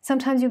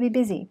 Sometimes you'll be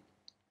busy.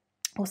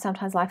 Or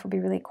sometimes life will be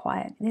really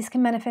quiet. This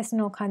can manifest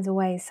in all kinds of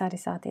ways, Sati.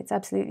 It's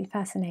absolutely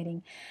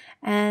fascinating.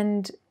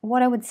 And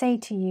what I would say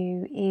to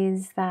you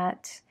is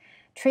that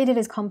treat it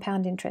as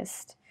compound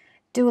interest.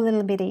 Do a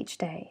little bit each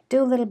day.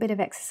 Do a little bit of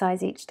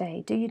exercise each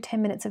day. Do your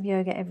 10 minutes of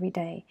yoga every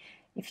day.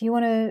 If you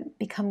want to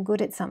become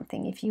good at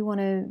something, if you want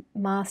to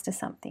master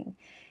something,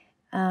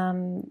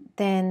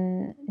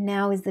 then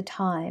now is the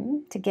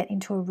time to get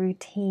into a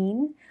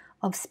routine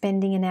of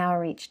spending an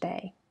hour each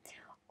day,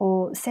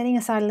 or setting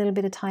aside a little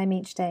bit of time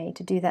each day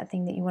to do that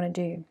thing that you want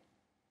to do.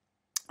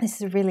 This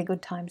is a really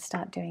good time to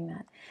start doing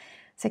that.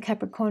 So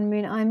Capricorn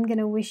moon, I'm going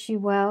to wish you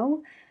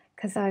well,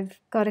 because I've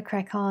got to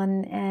crack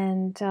on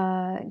and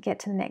get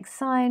to the next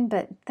sign.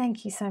 But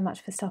thank you so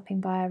much for stopping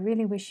by. I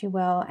really wish you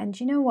well. And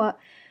you know what?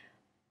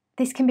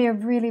 This can be a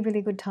really,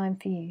 really good time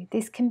for you.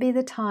 This can be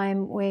the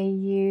time where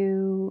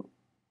you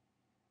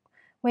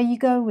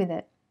go with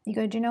it. You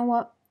go, do you know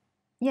what?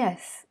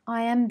 Yes,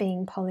 I am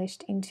being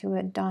polished into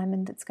a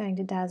diamond that's going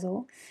to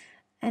dazzle,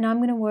 and I'm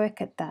going to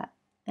work at that.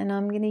 And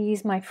I'm going to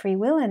use my free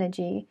will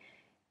energy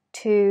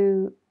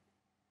to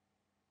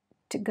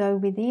go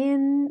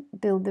within,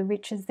 build the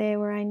riches there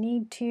where I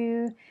need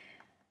to,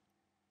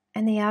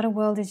 and the outer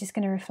world is just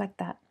going to reflect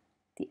that.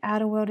 The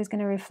outer world is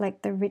going to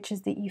reflect the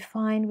riches that you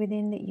find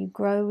within, that you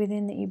grow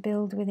within, that you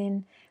build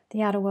within.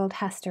 The outer world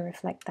has to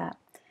reflect that.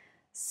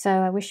 So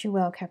I wish you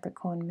well,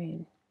 Capricorn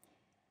moon.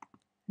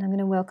 And I'm going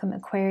to welcome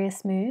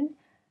Aquarius moon.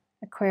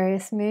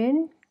 Aquarius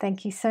moon,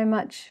 thank you so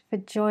much for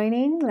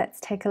joining. Let's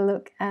take a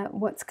look at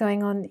what's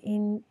going on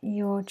in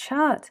your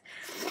chart.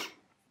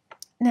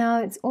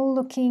 Now, it's all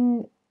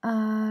looking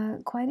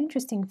quite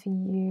interesting for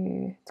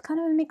you. It's kind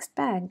of a mixed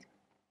bag.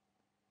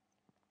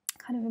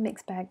 Kind of a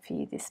mixed bag for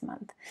you this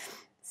month.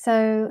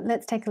 So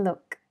let's take a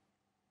look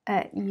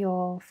at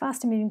your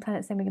faster moving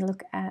planets. Then we're going to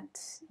look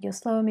at your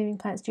slower moving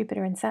planets,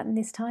 Jupiter and Saturn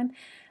this time.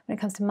 When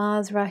it comes to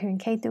Mars, Rahu and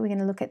Ketu, we're going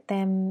to look at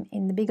them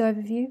in the big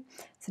overview.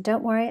 So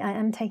don't worry, I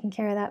am taking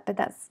care of that, but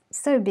that's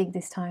so big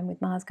this time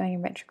with Mars going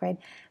in retrograde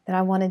that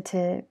I wanted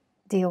to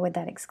deal with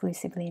that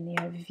exclusively in the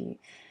overview.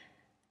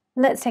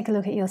 Let's take a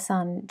look at your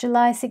Sun.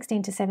 July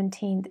 16th to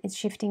 17th, it's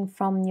shifting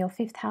from your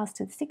 5th house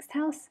to the 6th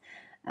house.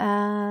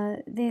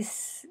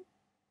 This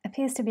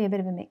appears to be a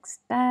bit of a mixed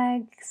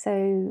bag.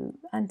 So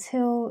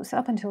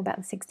up until about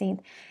the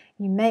 16th,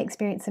 you may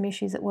experience some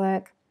issues at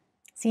work.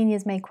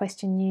 Seniors may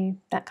question you,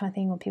 that kind of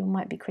thing, or people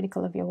might be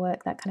critical of your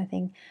work, that kind of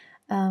thing.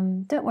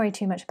 Don't worry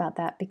too much about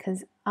that,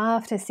 because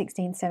after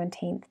 16th,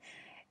 17th,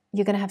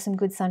 you're going to have some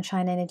good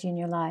sunshine energy in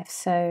your life.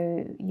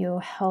 So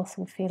your health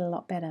will feel a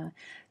lot better.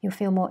 You'll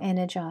feel more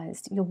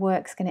energized. Your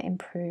work's going to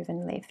improve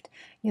and lift.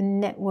 Your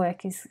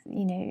network is,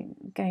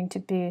 going to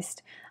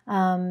boost.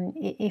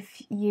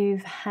 If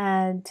you've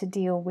had to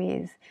deal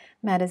with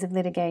matters of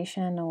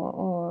litigation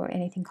or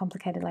anything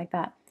complicated like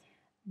that,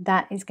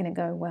 that is going to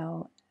go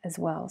well as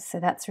well.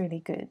 So that's really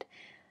good.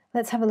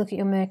 Let's have a look at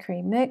your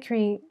Mercury.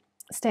 Mercury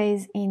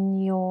stays in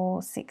your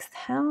 6th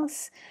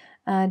house.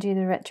 Due to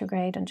the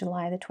retrograde on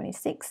July the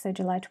 26th. So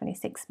July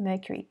 26th,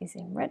 Mercury is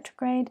in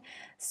retrograde.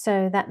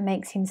 So that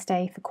makes him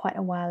stay for quite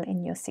a while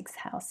in your 6th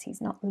house.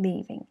 He's not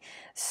leaving.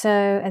 So,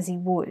 as he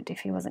would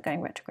if he wasn't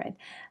going retrograde.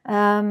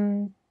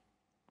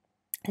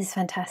 This is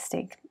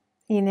fantastic.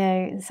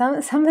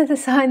 Some of the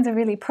signs are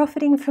really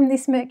profiting from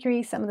this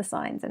Mercury. Some of the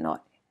signs are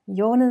not.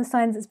 You're one of the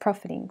signs that's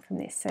profiting from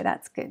this, so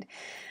that's good.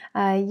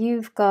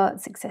 You've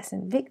got success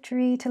and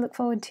victory to look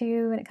forward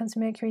to when it comes to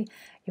Mercury.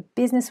 Your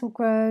business will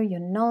grow, your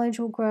knowledge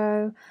will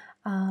grow,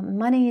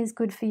 money is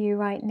good for you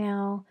right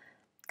now,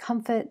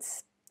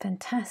 comfort's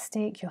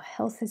fantastic, your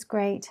health is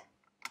great,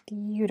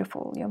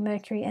 beautiful. Your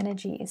Mercury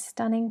energy is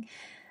stunning.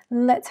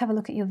 Let's have a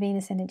look at your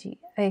Venus energy.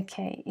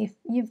 Okay, if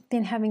you've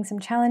been having some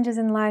challenges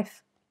in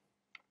life,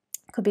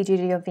 Could be due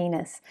to your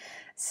Venus.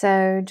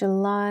 So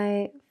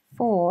July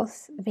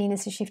 4th,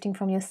 Venus is shifting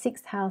from your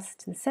 6th house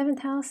to the 7th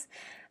house.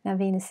 Now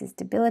Venus is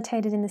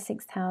debilitated in the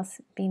 6th house.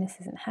 Venus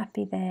isn't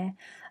happy there.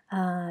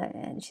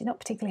 And she's not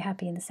particularly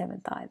happy in the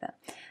 7th either.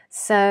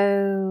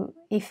 So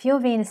if your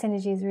Venus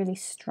energy is really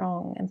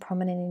strong and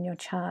prominent in your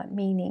chart,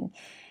 meaning,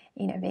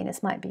 you know,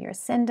 Venus might be your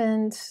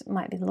ascendant,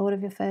 might be the lord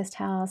of your first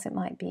house, it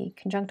might be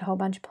conjunct a whole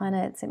bunch of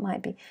planets, it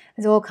might be,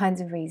 there's all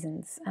kinds of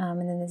reasons. And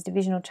then there's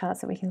divisional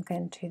charts that we can look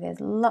into. There's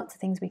lots of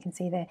things we can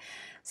see there.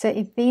 So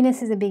if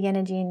Venus is a big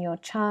energy in your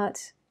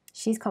chart,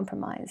 she's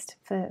compromised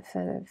for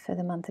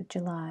the month of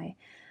July.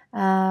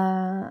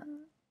 But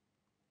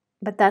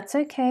that's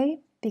okay,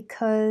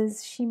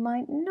 because she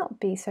might not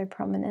be so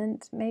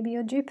prominent. Maybe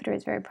your Jupiter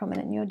is very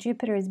prominent and your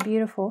Jupiter is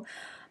beautiful.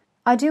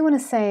 I do want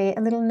to say a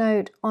little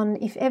note on,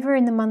 if ever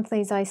in the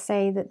monthlies I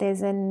say that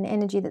there's an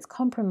energy that's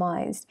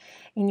compromised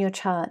in your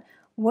chart,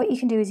 what you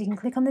can do is you can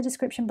click on the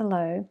description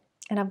below,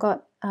 and I've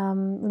got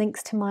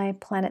links to my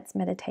planets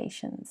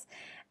meditations.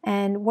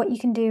 And what you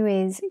can do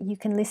is you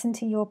can listen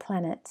to your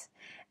planet,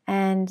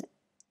 and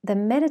the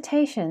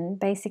meditation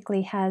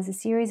basically has a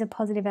series of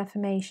positive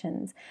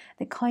affirmations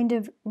that kind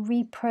of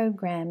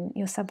reprogram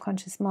your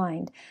subconscious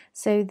mind,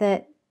 so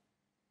that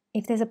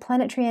if there's a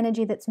planetary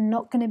energy that's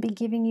not going to be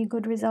giving you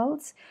good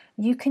results,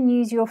 you can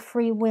use your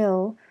free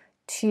will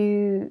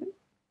to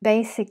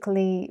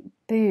basically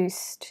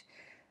boost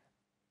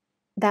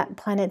that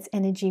planet's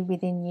energy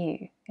within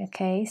you.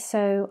 Okay,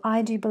 so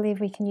I do believe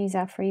we can use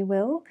our free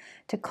will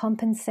to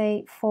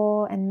compensate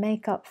for and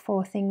make up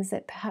for things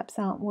that perhaps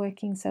aren't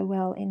working so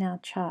well in our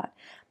chart.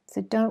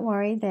 So don't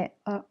worry, there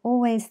are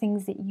always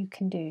things that you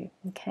can do.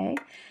 Okay,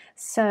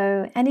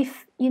 so, and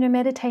if, you know,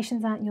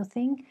 meditations aren't your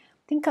thing,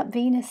 think up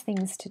Venus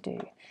things to do.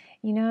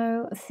 You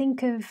know,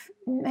 think of,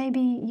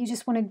 maybe you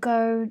just want to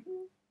go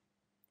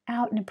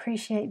out and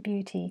appreciate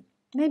beauty.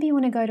 Maybe you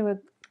want to go to a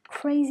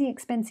crazy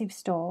expensive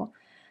store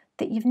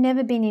that you've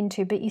never been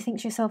into, but you think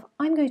to yourself,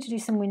 I'm going to do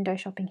some window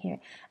shopping here.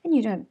 And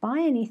you don't buy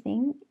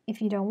anything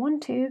if you don't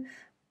want to.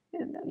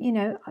 You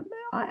know,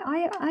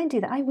 I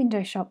do that. I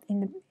window shop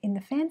in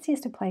the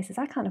fanciest of places.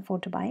 I can't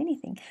afford to buy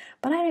anything,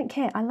 but I don't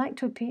care. I like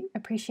to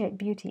appreciate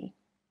beauty,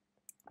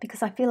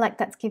 because I feel like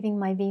that's giving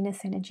my Venus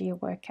energy a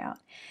workout,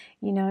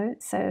 you know.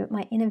 So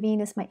my inner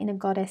Venus, my inner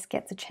goddess,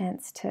 gets a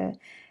chance to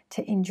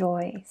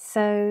enjoy.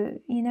 So,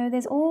 you know,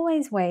 there's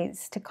always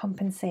ways to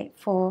compensate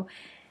for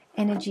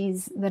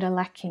energies that are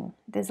lacking.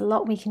 There's a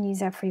lot we can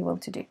use our free will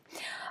to do.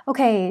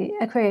 Okay,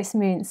 Aquarius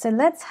moon. So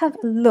let's have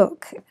a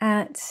look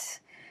at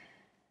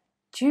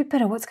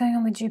Jupiter. What's going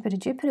on with Jupiter?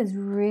 Jupiter's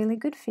really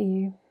good for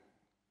you.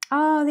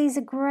 Oh, these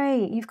are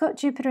great. You've got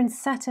Jupiter and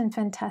Saturn,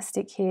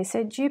 fantastic here.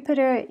 So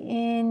Jupiter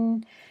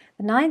in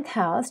the 9th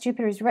house,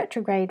 Jupiter is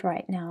retrograde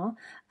right now,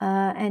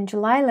 and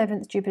July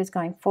 11th, Jupiter is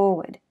going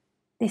forward.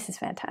 This is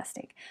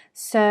fantastic.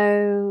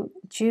 So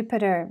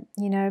Jupiter,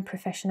 you know,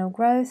 professional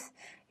growth,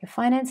 your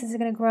finances are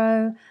going to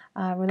grow,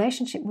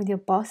 relationship with your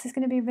boss is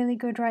going to be really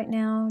good right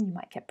now. You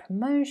might get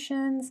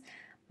promotions,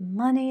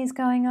 money is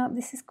going up.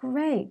 This is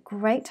great.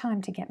 Great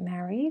time to get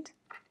married.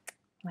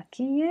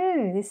 Lucky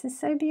you. This is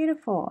so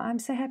beautiful. I'm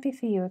so happy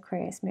for you,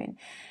 Aquarius moon.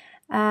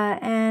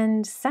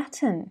 And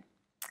Saturn.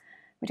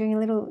 We're doing a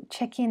little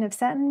check-in of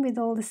Saturn with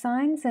all the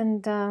signs,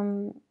 and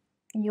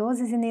yours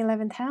is in the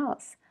 11th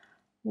house.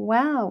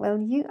 Wow. Well,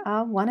 you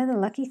are one of the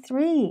lucky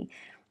 3,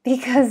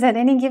 because at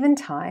any given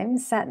time,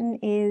 Saturn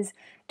is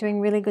doing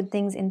really good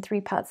things in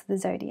 3 parts of the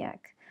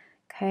zodiac.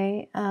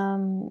 Okay.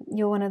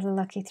 You're one of the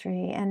lucky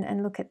 3.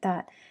 And look at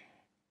that.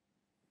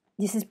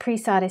 This is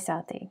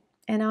pre-Sadesati.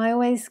 And I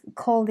always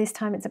call this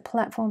time, it's a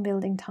platform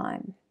building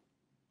time.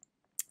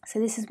 So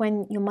this is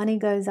when your money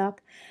goes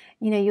up.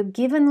 You know, you're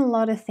given a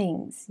lot of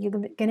things. You're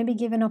going to be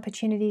given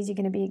opportunities. You're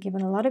going to be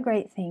given a lot of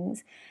great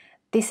things.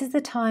 This is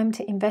the time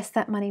to invest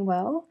that money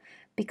well,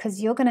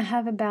 because you're going to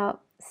have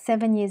about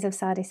 7 years of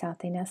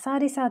Sadesati. Now,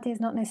 Sadesati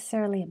is not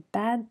necessarily a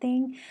bad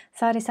thing.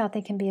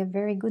 Sadesati can be a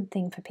very good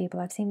thing for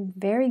people. I've seen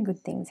very good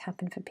things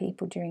happen for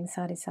people during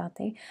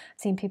Sadesati. I've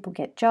seen people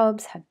get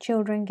jobs, have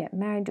children, get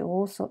married, do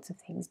all sorts of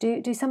things.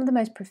 Do some of the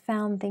most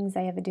profound things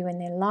they ever do in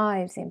their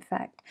lives, in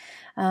fact.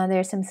 There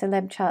are some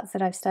celeb charts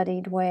that I've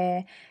studied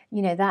where,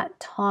 you know,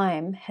 that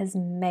time has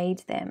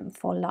made them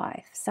for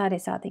life.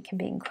 Sadesati can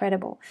be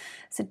incredible.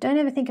 So don't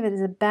ever think of it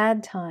as a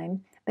bad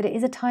time, but it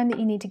is a time that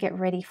you need to get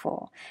ready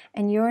for.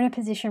 And you're in a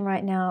position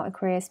right now,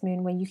 Aquarius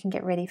moon, where you can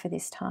get ready for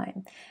this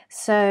time.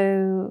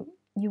 So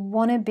you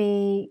want to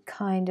be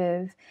kind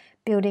of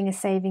building a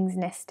savings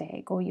nest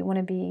egg, or you want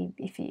to be,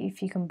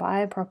 if you can buy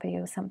a property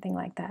or something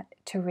like that,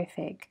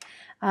 terrific.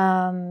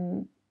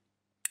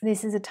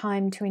 This is a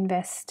time to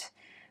invest,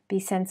 be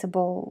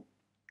sensible,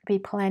 be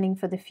planning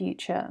for the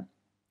future,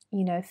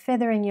 you know,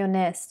 feathering your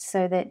nest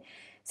so that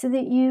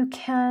you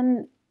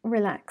can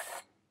relax,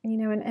 you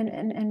know,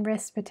 and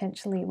rest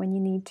potentially when you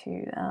need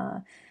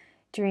to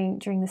during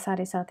the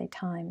Sadesati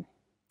time.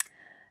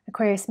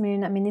 Aquarius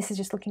moon, I mean, this is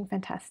just looking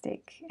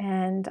fantastic.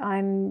 And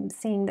I'm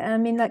seeing that, I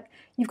mean, like,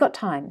 you've got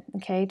time,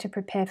 okay, to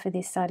prepare for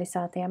this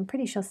Sadesati. I'm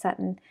pretty sure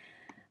Saturn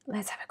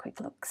let's have a quick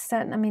look.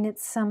 Saturn, I mean,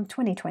 it's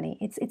 2020.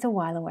 It's a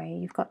while away.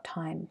 You've got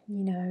time.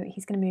 You know,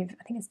 he's going to move,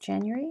 I think it's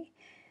January.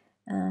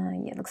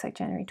 Yeah, it looks like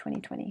January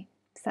 2020.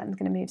 Saturn's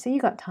going to move. So you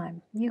got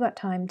time. You got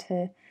time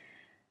to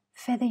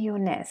feather your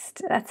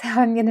nest. That's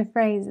how I'm going to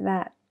phrase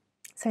that.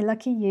 So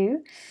lucky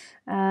you.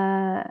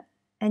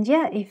 And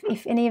yeah,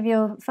 if any of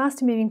your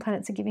faster moving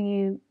planets are giving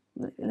you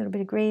a little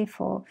bit of grief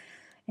or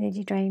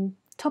energy drain,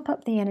 top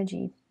up the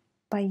energy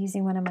by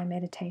using one of my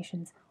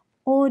meditations,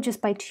 or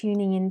just by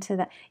tuning into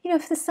that. You know,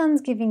 if the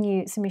sun's giving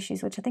you some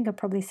issues, which I think I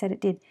probably said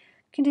it did,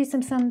 you can do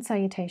some sun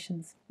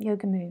salutations,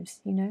 yoga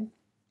moves, you know.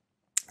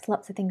 There's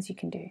lots of things you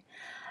can do.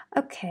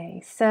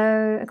 Okay,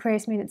 so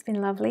Aquarius Moon, it's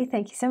been lovely.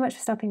 Thank you so much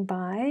for stopping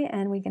by,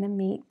 and we're going to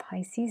meet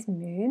Pisces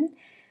Moon.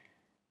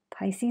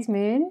 Pisces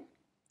Moon,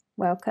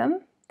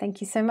 welcome.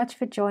 Thank you so much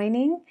for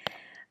joining.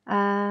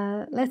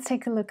 Let's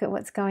take a look at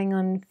what's going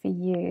on for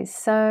you.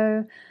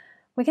 So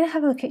we're going to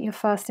have a look at your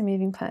faster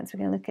moving planets. We're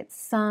going to look at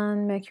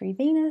Sun, Mercury,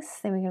 Venus.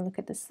 Then we're going to look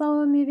at the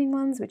slower moving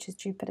ones, which is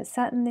Jupiter,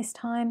 Saturn this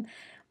time.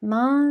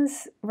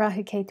 Mars,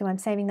 Rahu, Ketu. I'm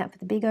saving that for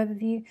the big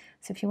overview.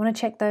 So if you want to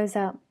check those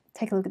out,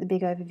 take a look at the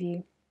big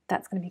overview.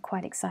 That's going to be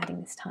quite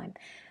exciting this time.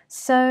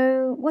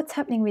 So what's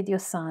happening with your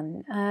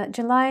Sun?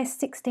 July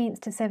 16th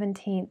to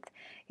 17th,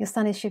 your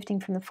Sun is shifting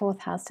from the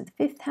 4th house to the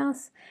 5th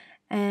house.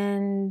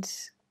 And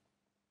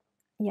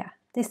yeah,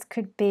 this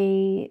could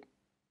be,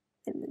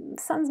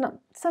 Sun's not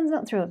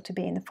thrilled to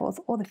be in the 4th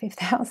or the 5th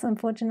house,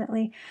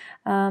 unfortunately.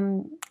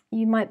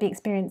 You might be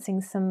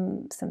experiencing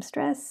some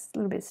stress, a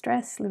little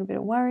bit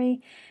of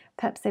worry.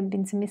 Perhaps there have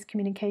been some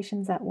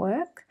miscommunications at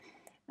work.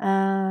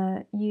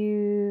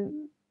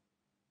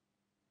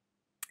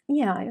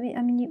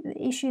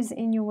 Issues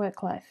in your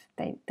work life,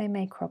 they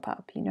may crop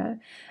up, you know.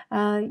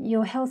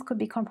 Your health could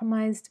be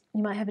compromised.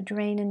 You might have a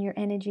drain in your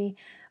energy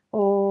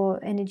or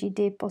energy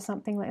dip or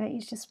something like that. You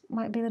just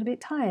might be a little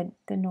bit tired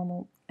than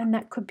normal, and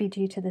that could be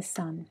due to the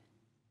sun.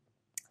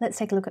 Let's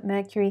take a look at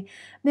Mercury.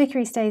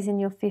 Mercury stays in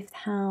your 5th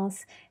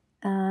house,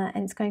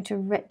 and it's going to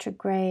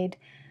retrograde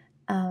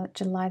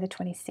July the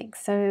 26th.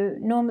 So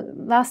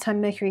last time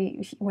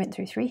Mercury went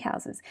through 3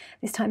 houses.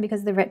 This time,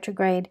 because of the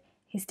retrograde,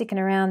 he's sticking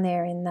around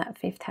there in that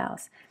 5th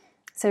house.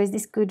 So is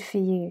this good for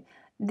you?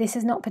 This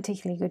is not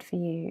particularly good for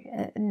you.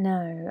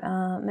 No,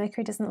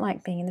 Mercury doesn't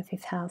like being in the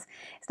 5th house.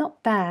 It's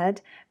not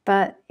bad,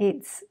 but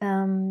it's,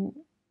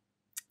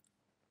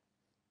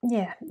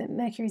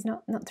 Mercury's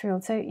not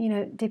thrilled. So, you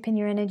know, dip in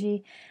your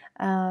energy,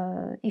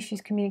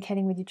 issues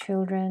communicating with your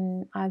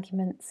children,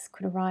 arguments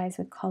could arise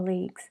with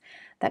colleagues,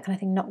 that kind of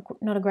thing.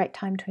 Not a great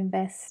time to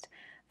invest,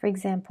 for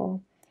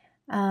example.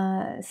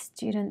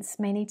 Students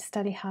may need to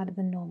study harder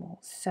than normal.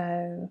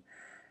 So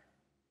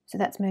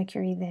that's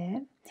Mercury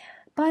there.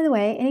 By the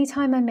way,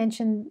 anytime I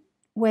mention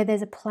where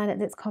there's a planet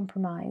that's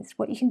compromised,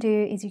 what you can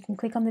do is you can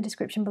click on the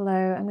description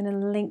below. I'm going to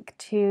link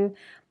to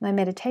my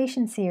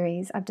meditation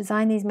series. I've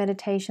designed these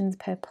meditations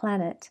per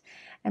planet,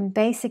 and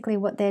basically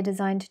what they're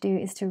designed to do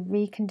is to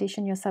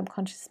recondition your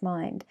subconscious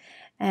mind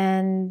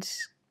and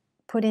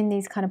put in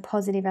these kind of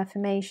positive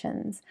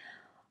affirmations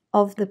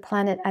of the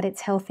planet at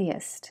its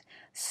healthiest.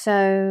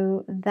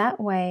 So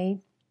that way,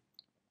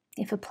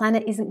 if a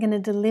planet isn't going to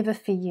deliver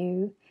for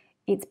you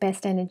its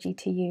best energy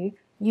to you,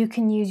 you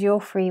can use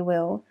your free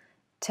will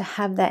to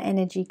have that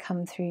energy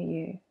come through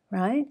you,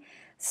 right?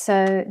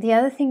 So the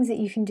other things that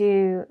you can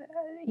do,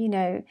 you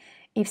know,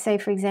 if, say,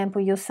 for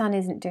example, your sun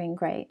isn't doing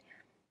great,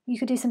 you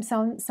could do some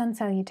sun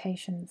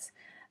salutations.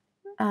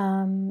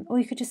 Or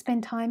you could just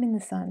spend time in the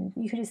sun.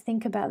 You could just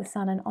think about the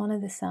sun and honor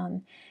the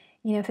sun.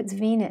 You know, if it's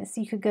Venus,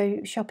 you could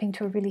go shopping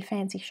to a really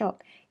fancy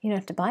shop. You don't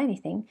have to buy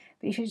anything,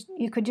 but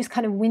you could just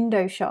kind of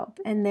window shop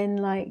and then,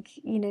 like,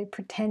 you know,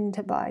 pretend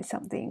to buy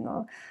something.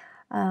 Or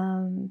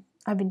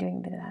I've been doing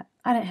a bit of that.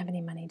 I don't have any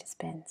money to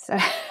spend, so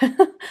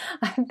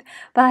but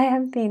I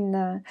have been.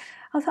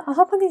 I'll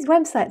hop on these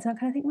websites and I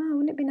kind of think, wow,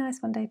 wouldn't it be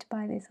nice one day to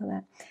buy this or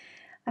that?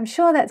 I'm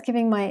sure that's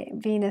giving my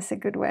Venus a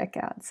good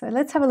workout. So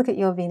let's have a look at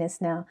your Venus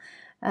now.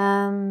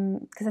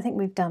 Because I think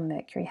we've done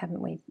Mercury,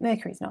 haven't we?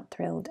 Mercury's not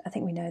thrilled. I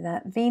think we know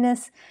that.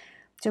 Venus,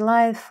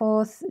 July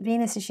 4th,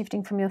 Venus is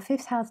shifting from your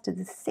 5th house to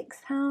the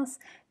 6th house.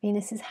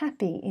 Venus is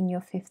happy in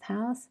your 5th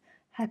house.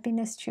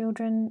 Happiness,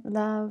 children,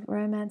 love,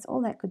 romance,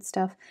 all that good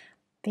stuff.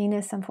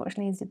 Venus,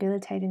 unfortunately, is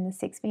debilitated in the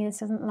 6th. Venus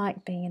doesn't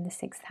like being in the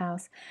 6th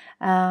house.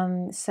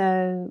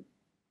 So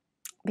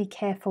be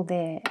careful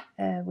there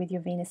with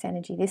your Venus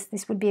energy.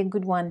 This would be a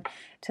good one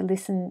to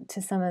listen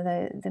to some of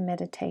the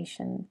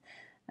meditation.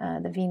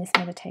 The Venus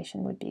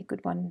meditation would be a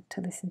good one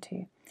to listen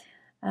to.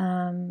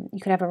 You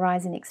could have a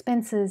rise in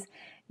expenses.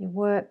 Your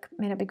work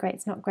may not be great.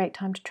 It's not a great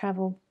time to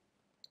travel.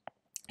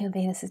 Your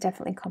Venus is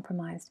definitely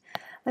compromised.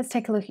 Let's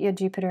take a look at your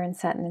Jupiter and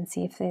Saturn and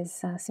see if there's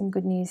some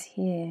good news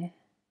here.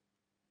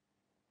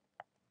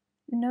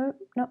 No,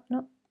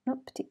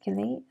 not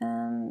particularly.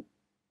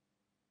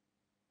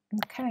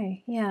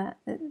 Okay, yeah.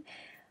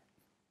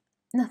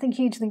 Nothing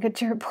hugely good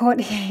to report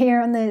here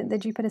on the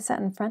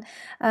Jupiter-Saturn front.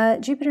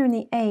 Jupiter in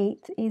the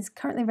 8th is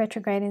currently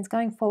retrograde and is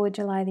going forward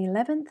July the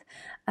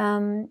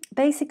 11th.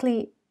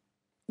 Basically,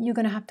 you're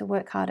going to have to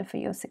work harder for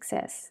your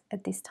success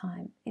at this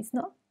time. It's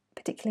not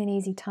particularly an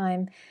easy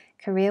time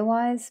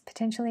career-wise,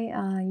 potentially.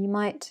 You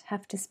might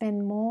have to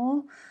spend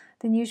more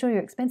than usual. Your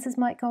expenses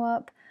might go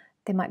up.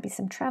 There might be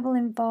some travel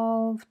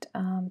involved,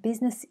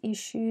 business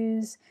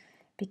issues.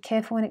 Be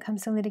careful when it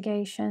comes to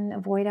litigation.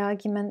 Avoid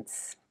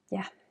arguments.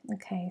 Yeah,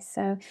 okay.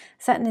 So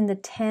Saturn in the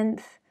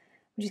 10th.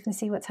 We're just going to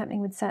see what's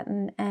happening with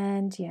Saturn.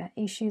 And yeah,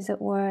 issues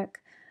at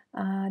work,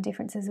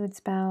 differences with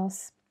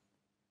spouse,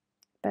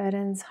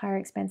 burdens, higher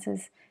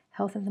expenses,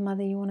 health of the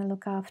mother you want to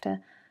look after.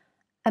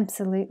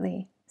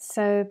 Absolutely.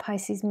 So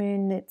Pisces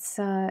moon, it's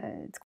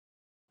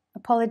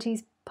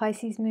apologies,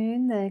 Pisces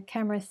moon. The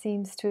camera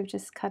seems to have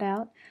just cut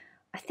out.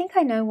 I think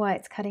I know why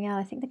it's cutting out.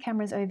 I think the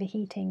camera's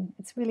overheating.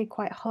 It's really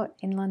quite hot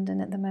in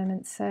London at the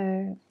moment,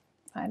 so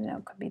I don't know,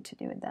 it could be to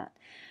do with that.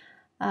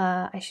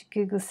 I should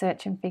Google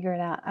search and figure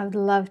it out. I would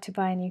love to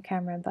buy a new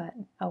camera, but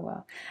oh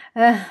well,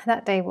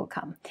 that day will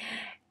come.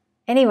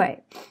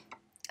 Anyway,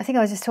 I think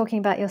I was just talking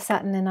about your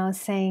Saturn, and I was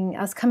saying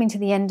I was coming to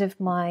the end of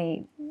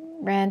my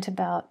rant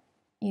about,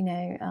 you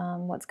know,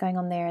 what's going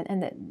on there,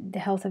 and that the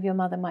health of your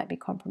mother might be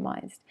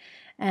compromised.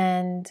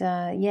 And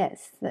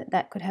yes,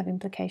 that could have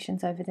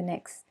implications over the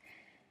next,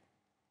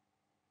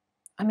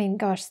 I mean,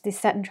 gosh, this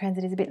Saturn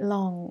transit is a bit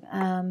long,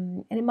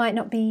 and it might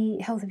not be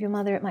health of your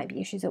mother, it might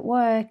be issues at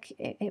work,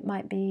 it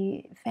might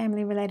be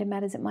family-related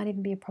matters, it might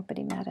even be a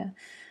property matter.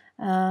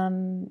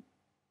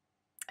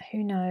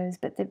 Who knows?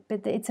 But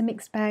it's a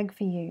mixed bag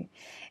for you,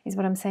 is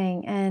what I'm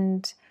saying.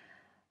 And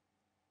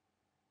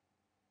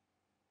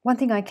one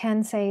thing I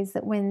can say is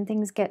that when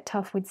things get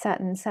tough with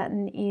Saturn,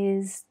 Saturn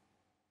is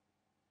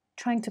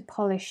trying to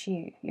polish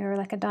you. You're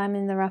like a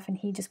diamond in the rough, and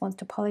he just wants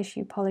to polish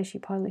you,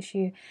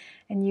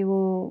 and you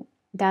will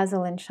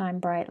dazzle and shine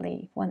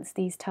brightly once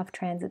these tough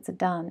transits are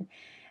done.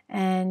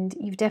 And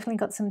you've definitely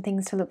got some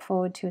things to look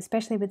forward to,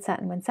 especially with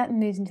Saturn. When Saturn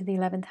moves into the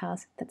 11th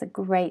house, that's a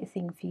great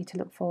thing for you to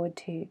look forward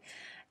to.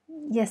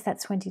 Yes,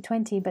 that's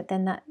 2020, but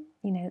then that,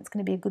 you know, it's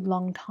going to be a good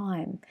long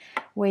time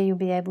where you'll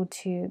be able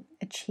to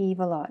achieve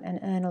a lot and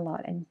earn a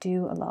lot and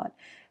do a lot.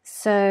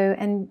 So,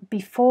 and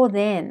before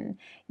then,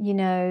 you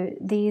know,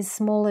 these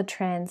smaller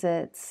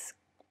transits,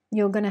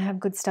 you're going to have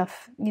good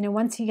stuff. You know,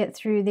 once you get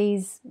through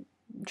these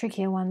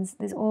trickier ones,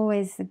 there's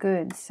always the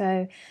good.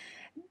 So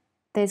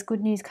there's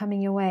good news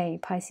coming your way,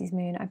 Pisces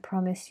moon, I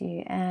promise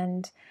you.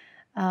 And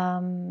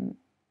yeah,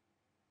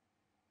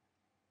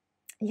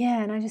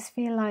 and I just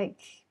feel like,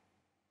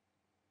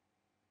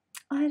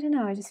 I don't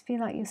know, I just feel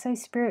like you're so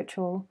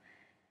spiritual,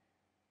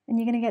 and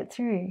you're going to get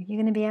through.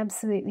 You're going to be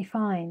absolutely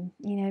fine.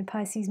 You know,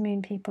 Pisces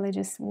moon people are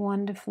just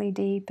wonderfully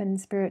deep and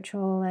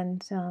spiritual,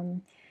 and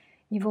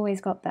you've always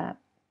got that.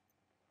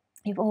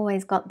 You've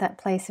always got that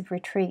place of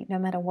retreat no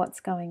matter what's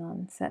going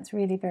on. So that's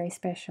really very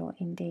special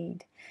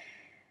indeed.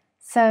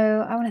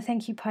 So I want to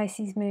thank you,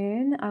 Pisces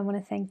moon. I want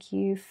to thank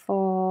you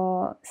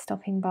for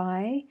stopping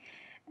by.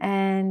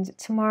 And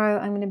tomorrow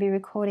I'm going to be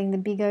recording the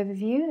big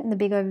overview, and the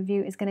big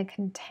overview is going to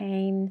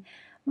contain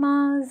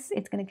Mars,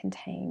 it's going to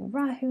contain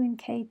Rahu and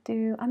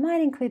Ketu. I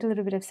might include a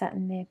little bit of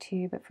Saturn there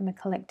too, but from a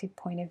collective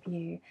point of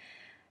view.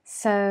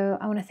 So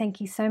I want to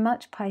thank you so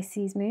much,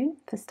 Pisces moon,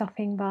 for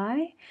stopping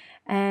by,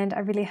 and I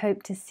really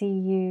hope to see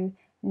you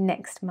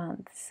next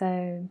month.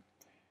 So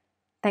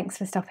thanks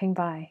for stopping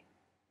by.